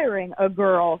for hiring a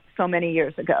girl so many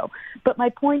years ago. But my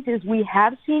point is we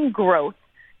have seen growth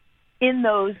in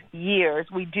those years.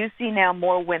 We do see now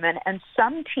more women, and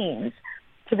some teams,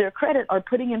 to their credit, are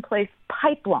putting in place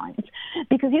pipelines,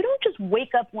 because you don't just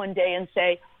wake up one day and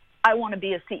say, I want to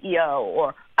be a CEO,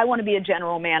 or I want to be a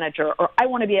general manager, or I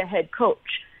want to be a head coach.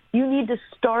 You need to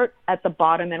start at the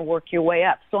bottom and work your way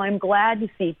up. So I'm glad to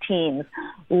see teams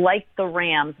like the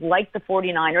Rams, like the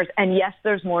 49ers, and yes,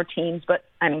 there's more teams, but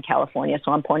I'm in California,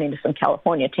 so I'm pointing to some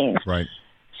California teams. Right.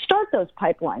 Start those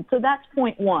pipelines. So that's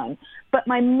point one. But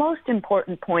my most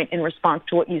important point in response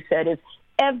to what you said is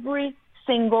every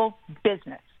single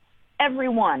business,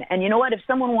 everyone. And you know what? If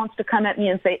someone wants to come at me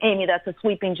and say, Amy, that's a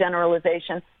sweeping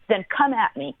generalization, then come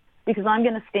at me, because I'm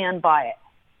going to stand by it.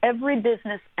 Every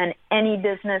business and any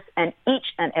business and each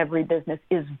and every business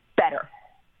is better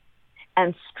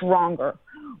and stronger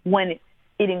when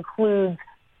it includes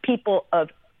people of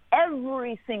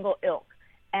every single ilk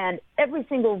and every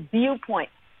single viewpoint.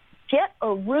 Get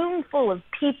a room full of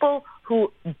people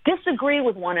who disagree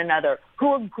with one another,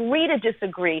 who agree to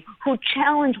disagree, who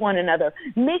challenge one another.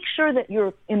 Make sure that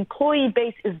your employee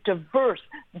base is diverse.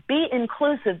 Be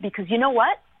inclusive, because you know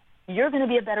what? You're going to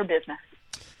be a better business.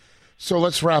 So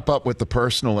let's wrap up with the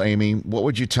personal, Amy. What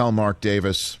would you tell Mark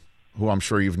Davis, who I'm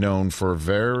sure you've known for a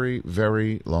very,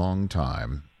 very long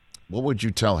time? What would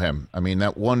you tell him? I mean,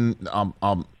 that one, and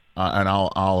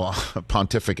I'll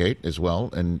pontificate as well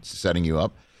in setting you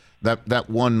up. That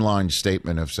one-line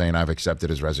statement of saying I've accepted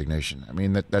his resignation. I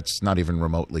mean, that's not even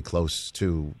remotely close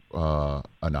to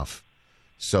enough.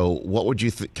 So what would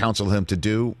you counsel him to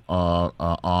do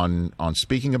on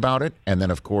speaking about it, and then,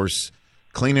 of course,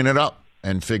 cleaning it up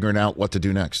and figuring out what to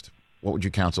do next? What would you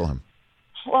counsel him?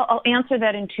 Well, I'll answer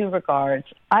that in two regards.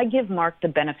 I give Mark the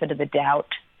benefit of the doubt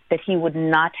that he would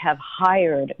not have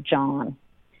hired John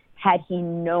had he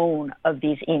known of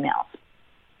these emails.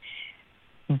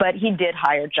 But he did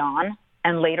hire John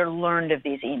and later learned of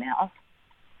these emails.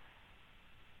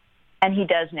 And he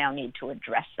does now need to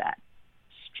address that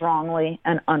strongly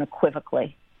and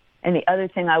unequivocally. And the other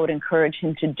thing I would encourage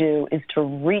him to do is to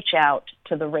reach out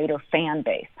to the Raider fan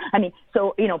base. I mean,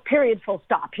 so, period, full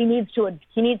stop. He needs to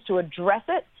address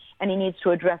it, and he needs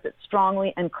to address it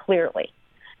strongly and clearly.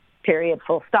 Period,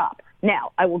 full stop.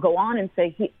 Now, I will go on and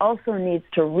say he also needs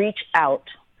to reach out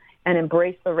and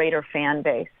embrace the Raider fan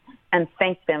base and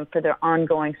thank them for their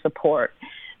ongoing support.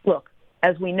 Look,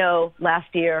 as we know,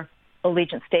 last year,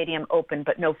 Allegiant Stadium opened,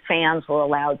 but no fans were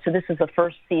allowed. So this is the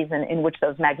first season in which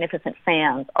those magnificent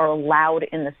fans are allowed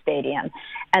in the stadium.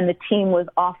 And the team was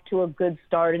off to a good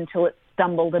start until it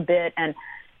stumbled a bit, and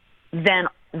then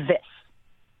this.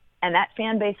 And that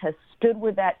fan base has stood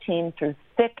with that team through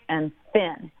thick and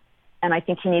thin. And I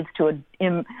think he needs to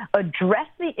address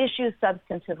the issues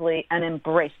substantively and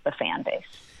embrace the fan base.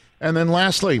 And then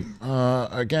lastly,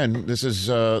 again, this is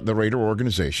the Raider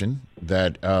organization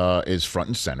that is front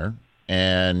and center.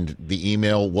 And the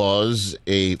email was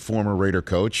a former Raider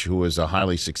coach who was a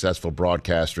highly successful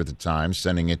broadcaster at the time,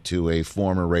 sending it to a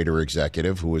former Raider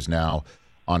executive who is now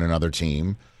on another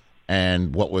team.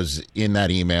 And what was in that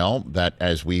email that,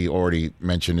 as we already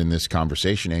mentioned in this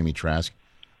conversation, Amy Trask,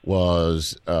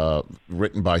 was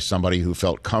written by somebody who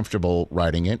felt comfortable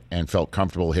writing it and felt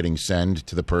comfortable hitting send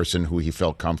to the person who he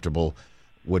felt comfortable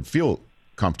would feel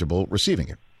comfortable receiving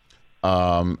it.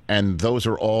 And those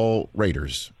are all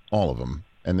Raiders, all of them.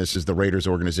 And this is the Raiders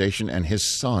organization and his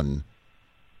son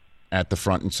at the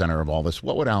front and center of all this.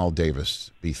 What would Al Davis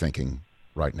be thinking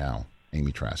right now,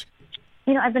 Amy Trask?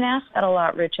 I've been asked that a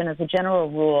lot, Rich, and as a general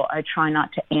rule, I try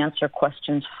not to answer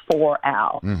questions for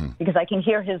Al because I can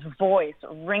hear his voice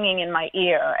ringing in my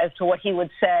ear as to what he would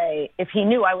say if he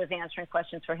knew I was answering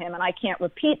questions for him, and I can't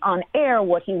repeat on air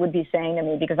what he would be saying to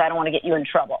me because I don't want to get you in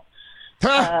trouble.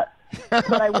 But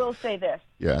I will say this.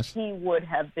 Yes. He would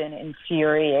have been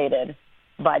infuriated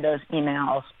by those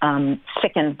emails,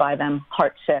 sickened by them,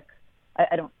 heartsick.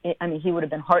 He would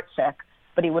have been heartsick,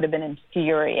 but he would have been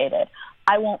infuriated.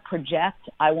 I won't project.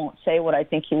 I won't say what I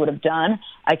think he would have done.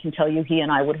 I can tell you he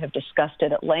and I would have discussed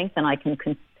it at length, and I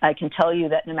can tell you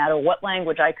that no matter what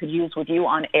language I could use with you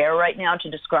on air right now to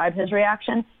describe his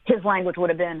reaction, his language would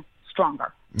have been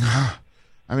stronger.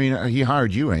 I mean, he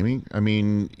hired you, Amy. I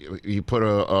mean, he put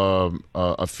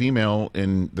a female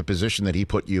in the position that he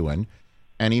put you in,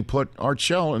 and he put Art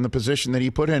Shell in the position that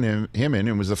he put him in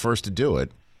and was the first to do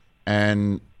it.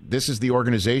 And this is the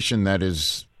organization that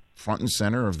is front and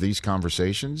center of these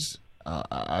conversations.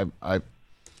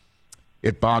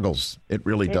 It boggles. It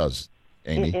really does,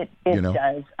 Amy. It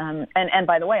does. And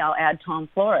by the way, I'll add Tom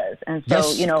Flores. And so,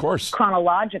 yes, of course.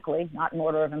 Chronologically, not in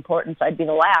order of importance, I'd be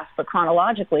the last, but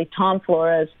chronologically, Tom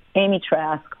Flores, Amy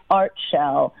Trask, Art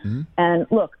Shell. And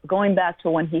look, going back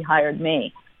to when he hired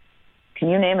me, can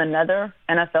you name another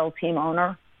NFL team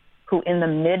owner who in the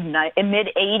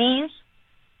mid-'80s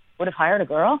would have hired a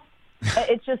girl?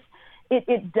 It's just,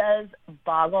 it does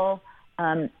boggle.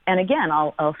 And again,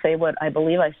 I'll say what I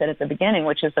believe I said at the beginning,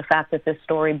 which is the fact that this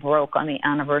story broke on the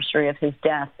anniversary of his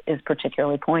death is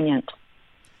particularly poignant.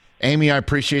 Amy, I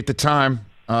appreciate the time.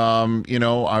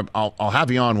 I'll have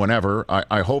you on whenever.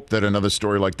 I hope that another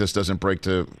story like this doesn't break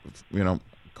to,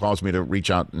 caused me to reach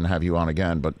out and have you on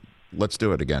again, but let's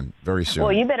do it again very soon.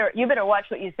 Well, you better watch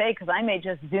what you say, because I may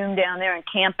just zoom down there and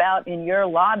camp out in your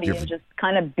lobby and just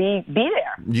kind of be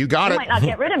there. You got it. You might not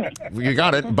get rid of me. You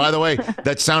got it. By the way,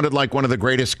 that sounded like one of the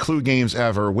greatest Clue games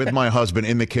ever, with my husband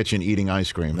in the kitchen eating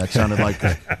ice cream. That sounded like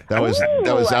that was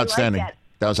outstanding. Like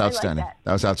that was outstanding.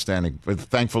 That was outstanding. But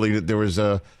thankfully, it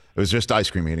was just ice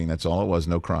cream eating. That's all it was.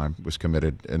 No crime was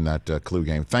committed in that Clue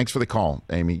game. Thanks for the call,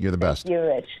 Amy. You're the best.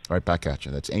 You're Rich. Right back at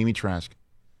you. That's Amy Trask.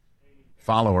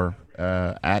 Follow her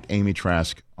at Amy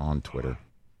Trask on Twitter.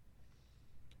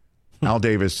 Al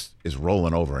Davis is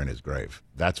rolling over in his grave.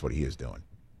 That's what he is doing.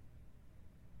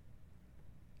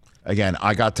 Again,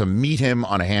 I got to meet him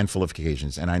on a handful of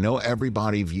occasions, and I know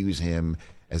everybody views him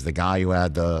as the guy who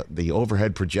had the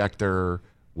overhead projector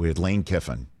with Lane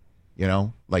Kiffin. You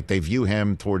know, like they view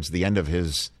him towards the end of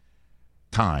his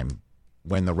time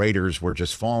when the Raiders were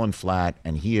just falling flat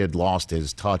and he had lost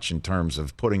his touch in terms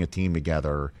of putting a team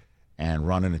together and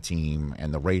running a team,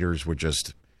 and the Raiders were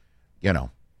just, you know,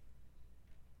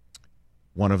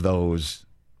 one of those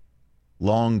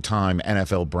long-time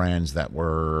NFL brands that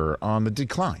were on the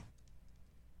decline.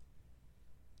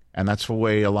 And that's the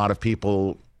way a lot of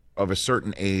people of a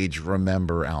certain age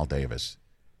remember Al Davis.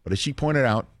 But as she pointed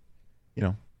out, you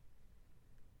know,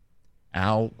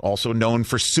 Al also known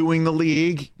for suing the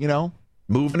league, you know,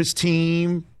 moving his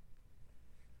team,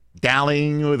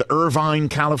 dallying with Irvine,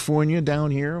 California down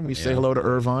here. We say hello to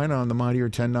Irvine on the Mightier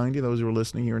 1090, those who are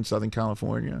listening here in Southern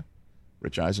California.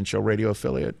 Rich Eisen Show radio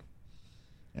affiliate.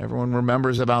 Everyone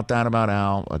remembers about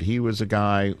Al, but he was a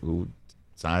guy who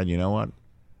decided, you know what,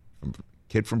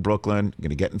 kid from Brooklyn,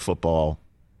 going to get in football,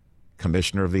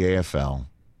 commissioner of the AFL,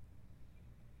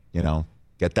 you know,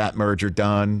 get that merger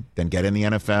done, then get in the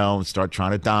NFL and start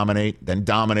trying to dominate, then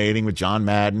dominating with John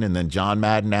Madden, and then John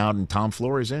Madden out and Tom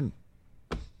Flores in.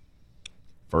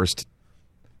 First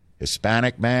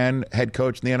Hispanic man head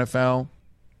coach in the NFL,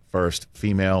 first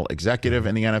female executive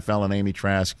in the NFL in Amy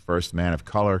Trask, first man of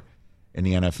color in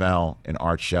the NFL in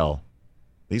Art Shell.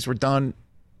 These were done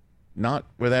not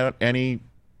without any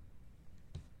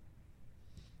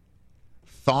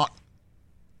thought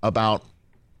about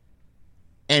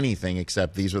anything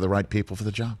except these were the right people for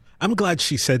the job. I'm glad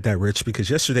she said that, Rich, because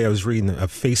yesterday I was reading a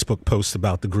Facebook post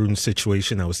about the Gruden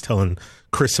situation. I was telling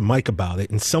Chris and Mike about it,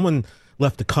 and someone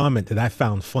left a comment that I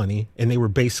found funny, and they were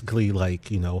basically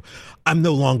like, you know, I'm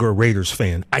no longer a Raiders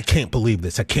fan. I can't believe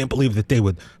this. I can't believe that they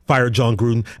would fire John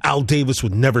Gruden. Al Davis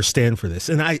would never stand for this.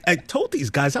 And I told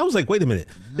these guys, I was like, wait a minute.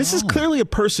 This is clearly a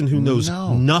person who knows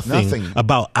nothing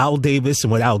about Al Davis and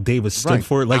what Al Davis stood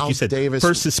for. Like you said, Davis,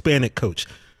 first Hispanic coach,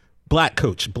 black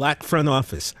front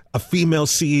office, a female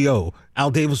CEO. Al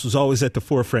Davis was always at the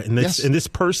forefront. And this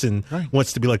person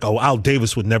wants to be like, oh, Al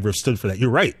Davis would never have stood for that. You're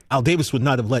right. Al Davis would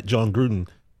not have let John Gruden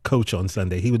coach on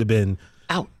Sunday. He would have been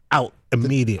out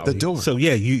immediately. The door. So,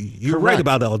 yeah, you're right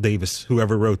about Al Davis,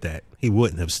 whoever wrote that. He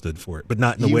wouldn't have stood for it, but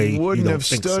not in the way you don't think so. He wouldn't have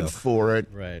stood for it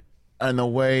in the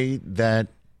way that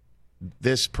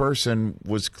this person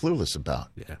was clueless about.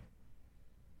 Yeah.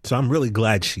 So I'm really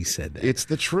glad she said that. It's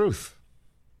the truth.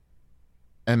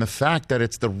 And the fact that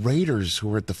it's the Raiders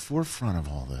who are at the forefront of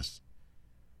all this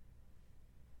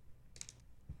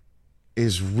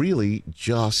is really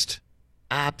just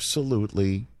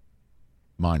absolutely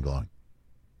mind-blowing.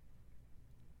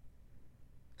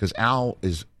 Because Al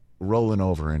is rolling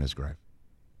over in his grave.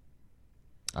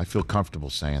 I feel comfortable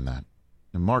saying that.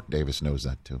 And Mark Davis knows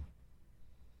that too.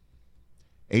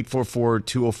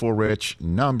 844-204-RICH,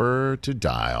 number to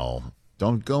dial.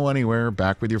 Don't go anywhere.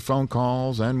 Back with your phone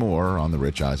calls and more on The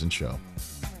Rich Eisen Show.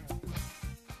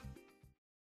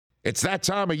 It's that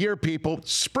time of year, people.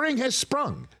 Spring has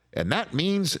sprung, and that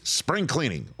means spring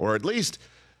cleaning, or at least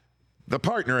the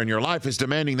partner in your life is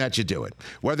demanding that you do it.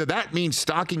 Whether that means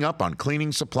stocking up on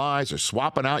cleaning supplies or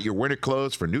swapping out your winter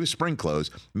clothes for new spring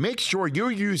clothes, make sure you're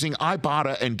using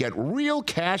Ibotta and get real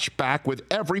cash back with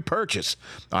every purchase.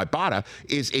 Ibotta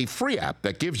is a free app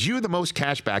that gives you the most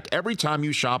cash back every time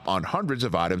you shop on hundreds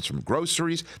of items, from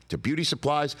groceries to beauty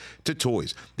supplies to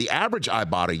toys. The average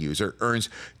Ibotta user earns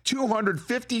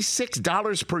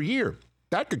 $256 per year.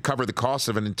 That could cover the cost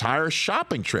of an entire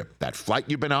shopping trip, that flight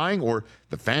you've been eyeing, or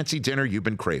the fancy dinner you've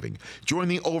been craving. Join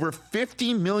the over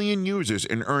 50 million users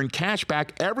and earn cash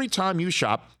back every time you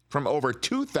shop from over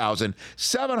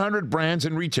 2,700 brands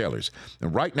and retailers.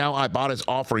 And right now, Ibotta is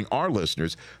offering our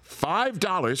listeners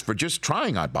 $5 for just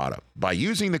trying Ibotta by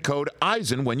using the code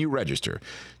EISEN when you register.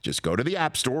 Just go to the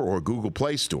App Store or Google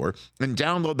Play Store and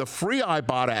download the free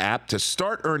Ibotta app to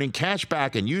start earning cash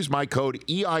back and use my code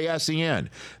EISEN.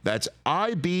 That's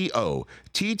IBOTTA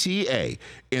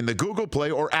in the Google Play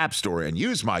or App Store and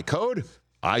use my code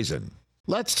EISEN.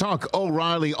 Let's talk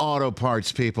O'Reilly Auto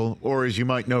Parts, people, or as you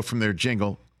might know from their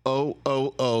jingle,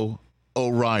 O'Reilly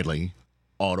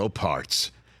Auto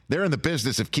Parts. They're in the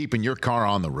business of keeping your car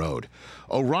on the road.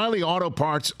 O'Reilly Auto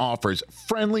Parts offers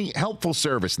friendly, helpful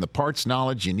service and the parts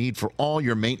knowledge you need for all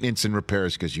your maintenance and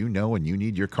repairs, because you know when you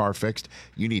need your car fixed,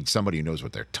 you need somebody who knows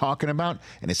what they're talking about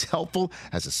and is helpful,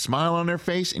 has a smile on their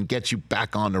face, and gets you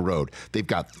back on the road. They've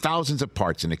got thousands of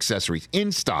parts and accessories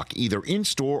in stock, either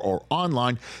in-store or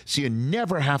online, so you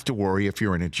never have to worry if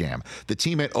you're in a jam. The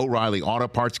team at O'Reilly Auto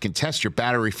Parts can test your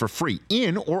battery for free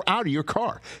in or out of your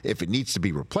car. If it needs to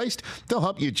be replaced, they'll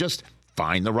help you just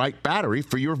find the right battery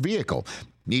for your vehicle.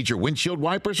 Need your windshield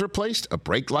wipers replaced, a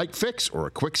brake light fix, or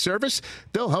a quick service?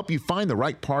 They'll help you find the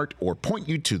right part or point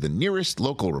you to the nearest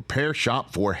local repair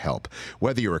shop for help.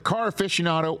 Whether you're a car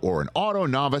aficionado or an auto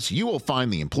novice, you will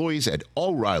find the employees at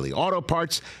O'Reilly Auto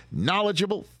Parts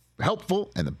knowledgeable,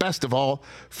 helpful, and the best of all,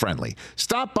 friendly.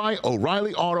 Stop by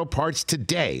O'Reilly Auto Parts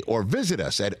today or visit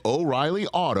us at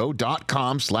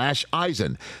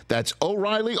O'ReillyAuto.com/Eisen. That's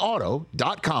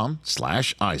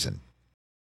O'ReillyAuto.com/Eisen.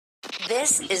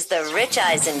 This is the Rich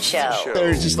Eisen Show.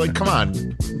 They're just like, come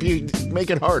on, make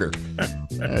it harder.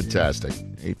 Fantastic.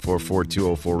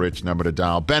 844-204-RICH, number to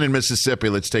dial. Ben in Mississippi,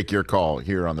 let's take your call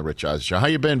here on the Rich Eisen Show. How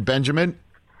you been, Benjamin?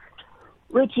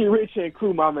 Richie, and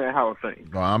crew, my man, how are things?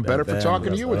 Well, I'm better for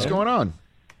talking to you. What's going on?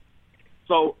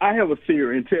 So I have a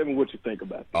theory, and tell me what you think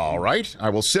about this. All right.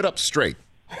 I will sit up straight.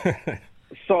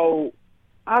 So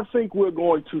I think we're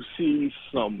going to see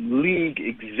some league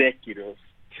executives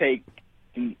take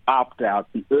the opt-out,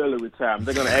 the early retirement.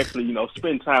 They're going to actually,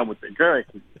 spend time with their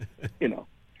grandkids,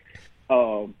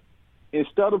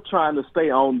 instead of trying to stay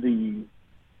on the,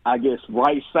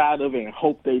 right side of it and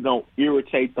hope they don't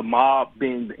irritate the mob,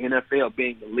 being the NFL,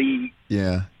 being the league.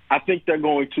 Yeah. I think they're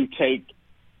going to take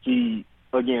the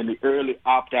early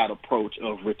opt-out approach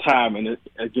of retirement,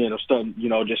 again, of stuff,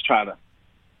 just trying to,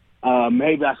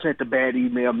 maybe I sent a bad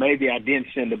email, maybe I didn't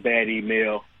send a bad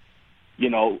email,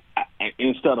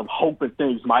 instead of hoping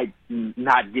things might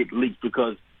not get leaked,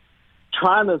 because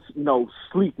trying to,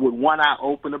 sleep with one eye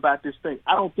open about this thing,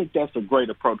 I don't think that's a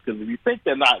great approach, because if you think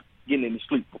they're not getting any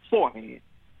sleep beforehand,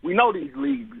 we know these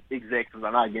league executives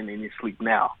are not getting any sleep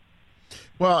now.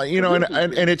 Well,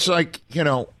 and it's like,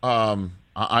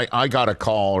 I got a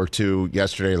call or two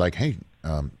yesterday like, hey,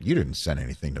 you didn't send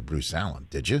anything to Bruce Allen,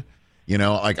 did you?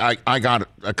 I got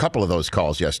a couple of those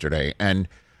calls yesterday, and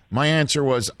my answer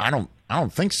was, I don't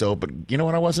think so, but you know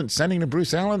what I wasn't sending to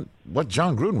Bruce Allen? What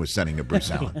John Gruden was sending to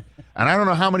Bruce Allen. And I don't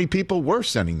know how many people were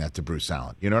sending that to Bruce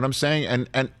Allen. You know what I'm saying?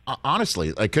 And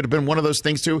honestly, it could have been one of those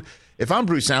things too. If I'm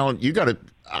Bruce Allen, you got to,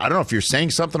 I don't know if you're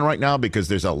saying something right now because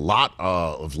there's a lot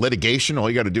of litigation. All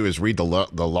you got to do is read the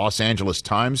Los Angeles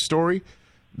Times story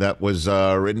that was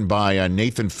written by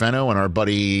Nathan Fenno and our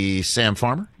buddy Sam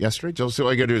Farmer yesterday. So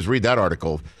all you got to do is read that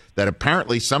article, that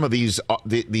apparently some of these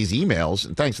emails,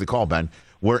 and thanks for the call, Ben,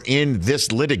 were in this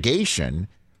litigation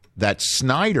that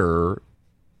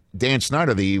Dan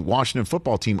Snyder, the Washington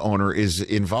football team owner, is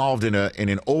involved in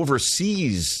an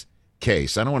overseas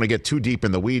case. I don't want to get too deep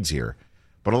in the weeds here,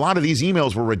 but a lot of these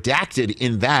emails were redacted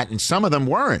in that, and some of them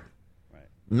weren't. Right.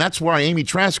 And that's why Amy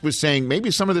Trask was saying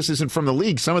maybe some of this isn't from the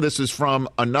league. Some of this is from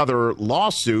another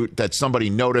lawsuit that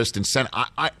somebody noticed and sent.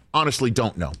 I honestly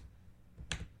don't know.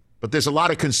 But there's a lot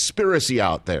of conspiracy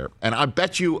out there. And I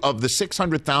bet you of the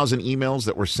 600,000 emails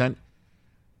that were sent,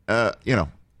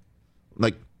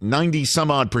 like 90 some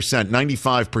odd percent,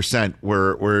 95%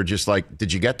 were just like,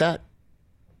 did you get that?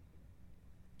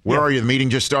 Where are you? The meeting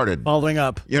just started. Following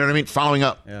up. You know what I mean? Following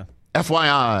up. Yeah.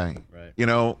 FYI. Right.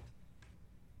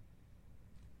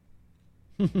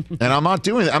 And I'm not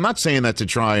doing that. I'm not saying that to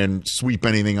try and sweep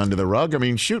anything under the rug. I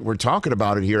mean, shoot, we're talking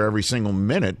about it here every single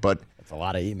minute, but it's a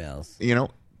lot of emails.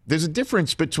 There's a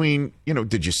difference between,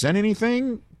 did you send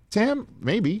anything to him?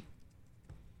 Maybe.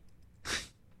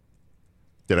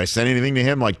 Did I send anything to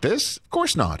him like this? Of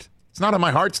course not. It's not in my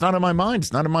heart. It's not in my mind.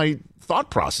 It's not in my thought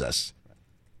process.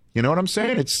 You know what I'm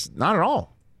saying? It's not at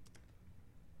all.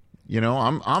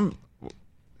 I'm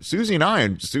Susie and I,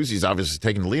 and Susie's obviously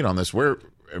taking the lead on this.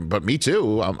 But me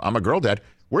too. I'm a girl dad.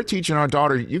 We're teaching our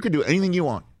daughter, you can do anything you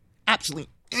want. Absolutely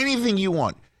anything you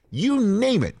want. You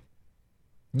name it.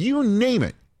 You name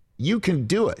it. You can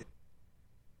do it.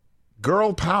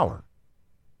 Girl power.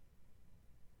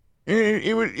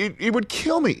 It would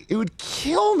kill me. It would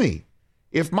kill me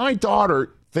if my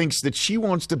daughter thinks that she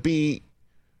wants to be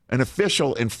an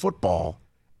official in football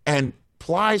and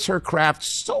plies her craft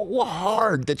so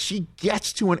hard that she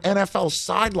gets to an NFL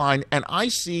sideline, and I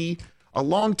see a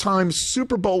longtime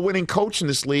Super Bowl winning coach in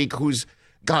this league who's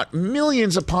got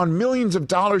millions upon millions of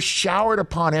dollars showered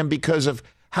upon him because of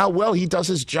how well he does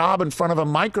his job in front of a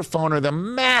microphone or the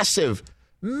massive,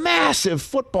 massive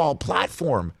football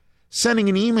platform, sending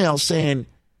an email saying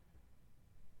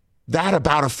that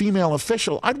about a female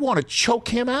official, I'd want to choke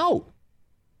him out.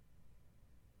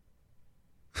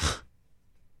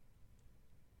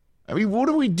 I mean, what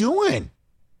are we doing?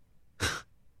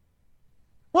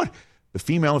 What? The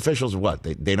female officials, what?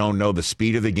 They don't know the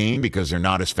speed of the game because they're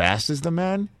not as fast as the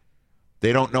men?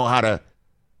 They don't know how to...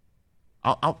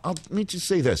 let me just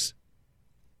say this.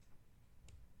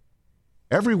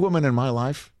 Every woman in my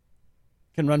life...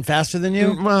 Can run faster than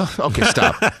you? Well, okay,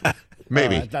 stop.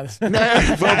 Maybe. Well done.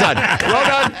 Well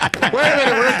done. Wait a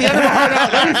minute. We're at the end of a hard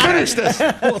out. Let me finish this.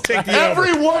 We'll take the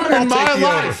Every over. woman in my take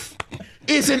life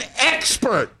is an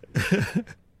expert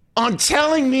on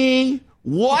telling me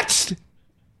what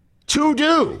to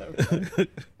do.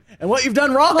 And what you've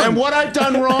done wrong. And what I've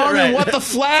done wrong. Right. And what the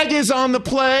flag is on the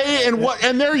play.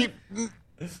 And they're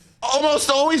almost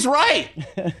always right.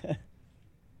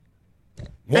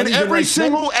 And every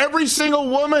single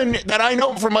woman that I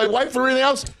know, from my wife or anything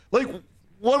else, like,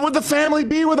 what would the family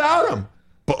be without him?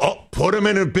 Put him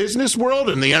in a business world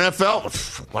in the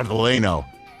NFL? What do they know?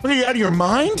 Are you out of your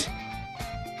mind?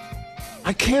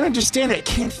 I can't understand it. I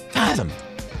can't fathom.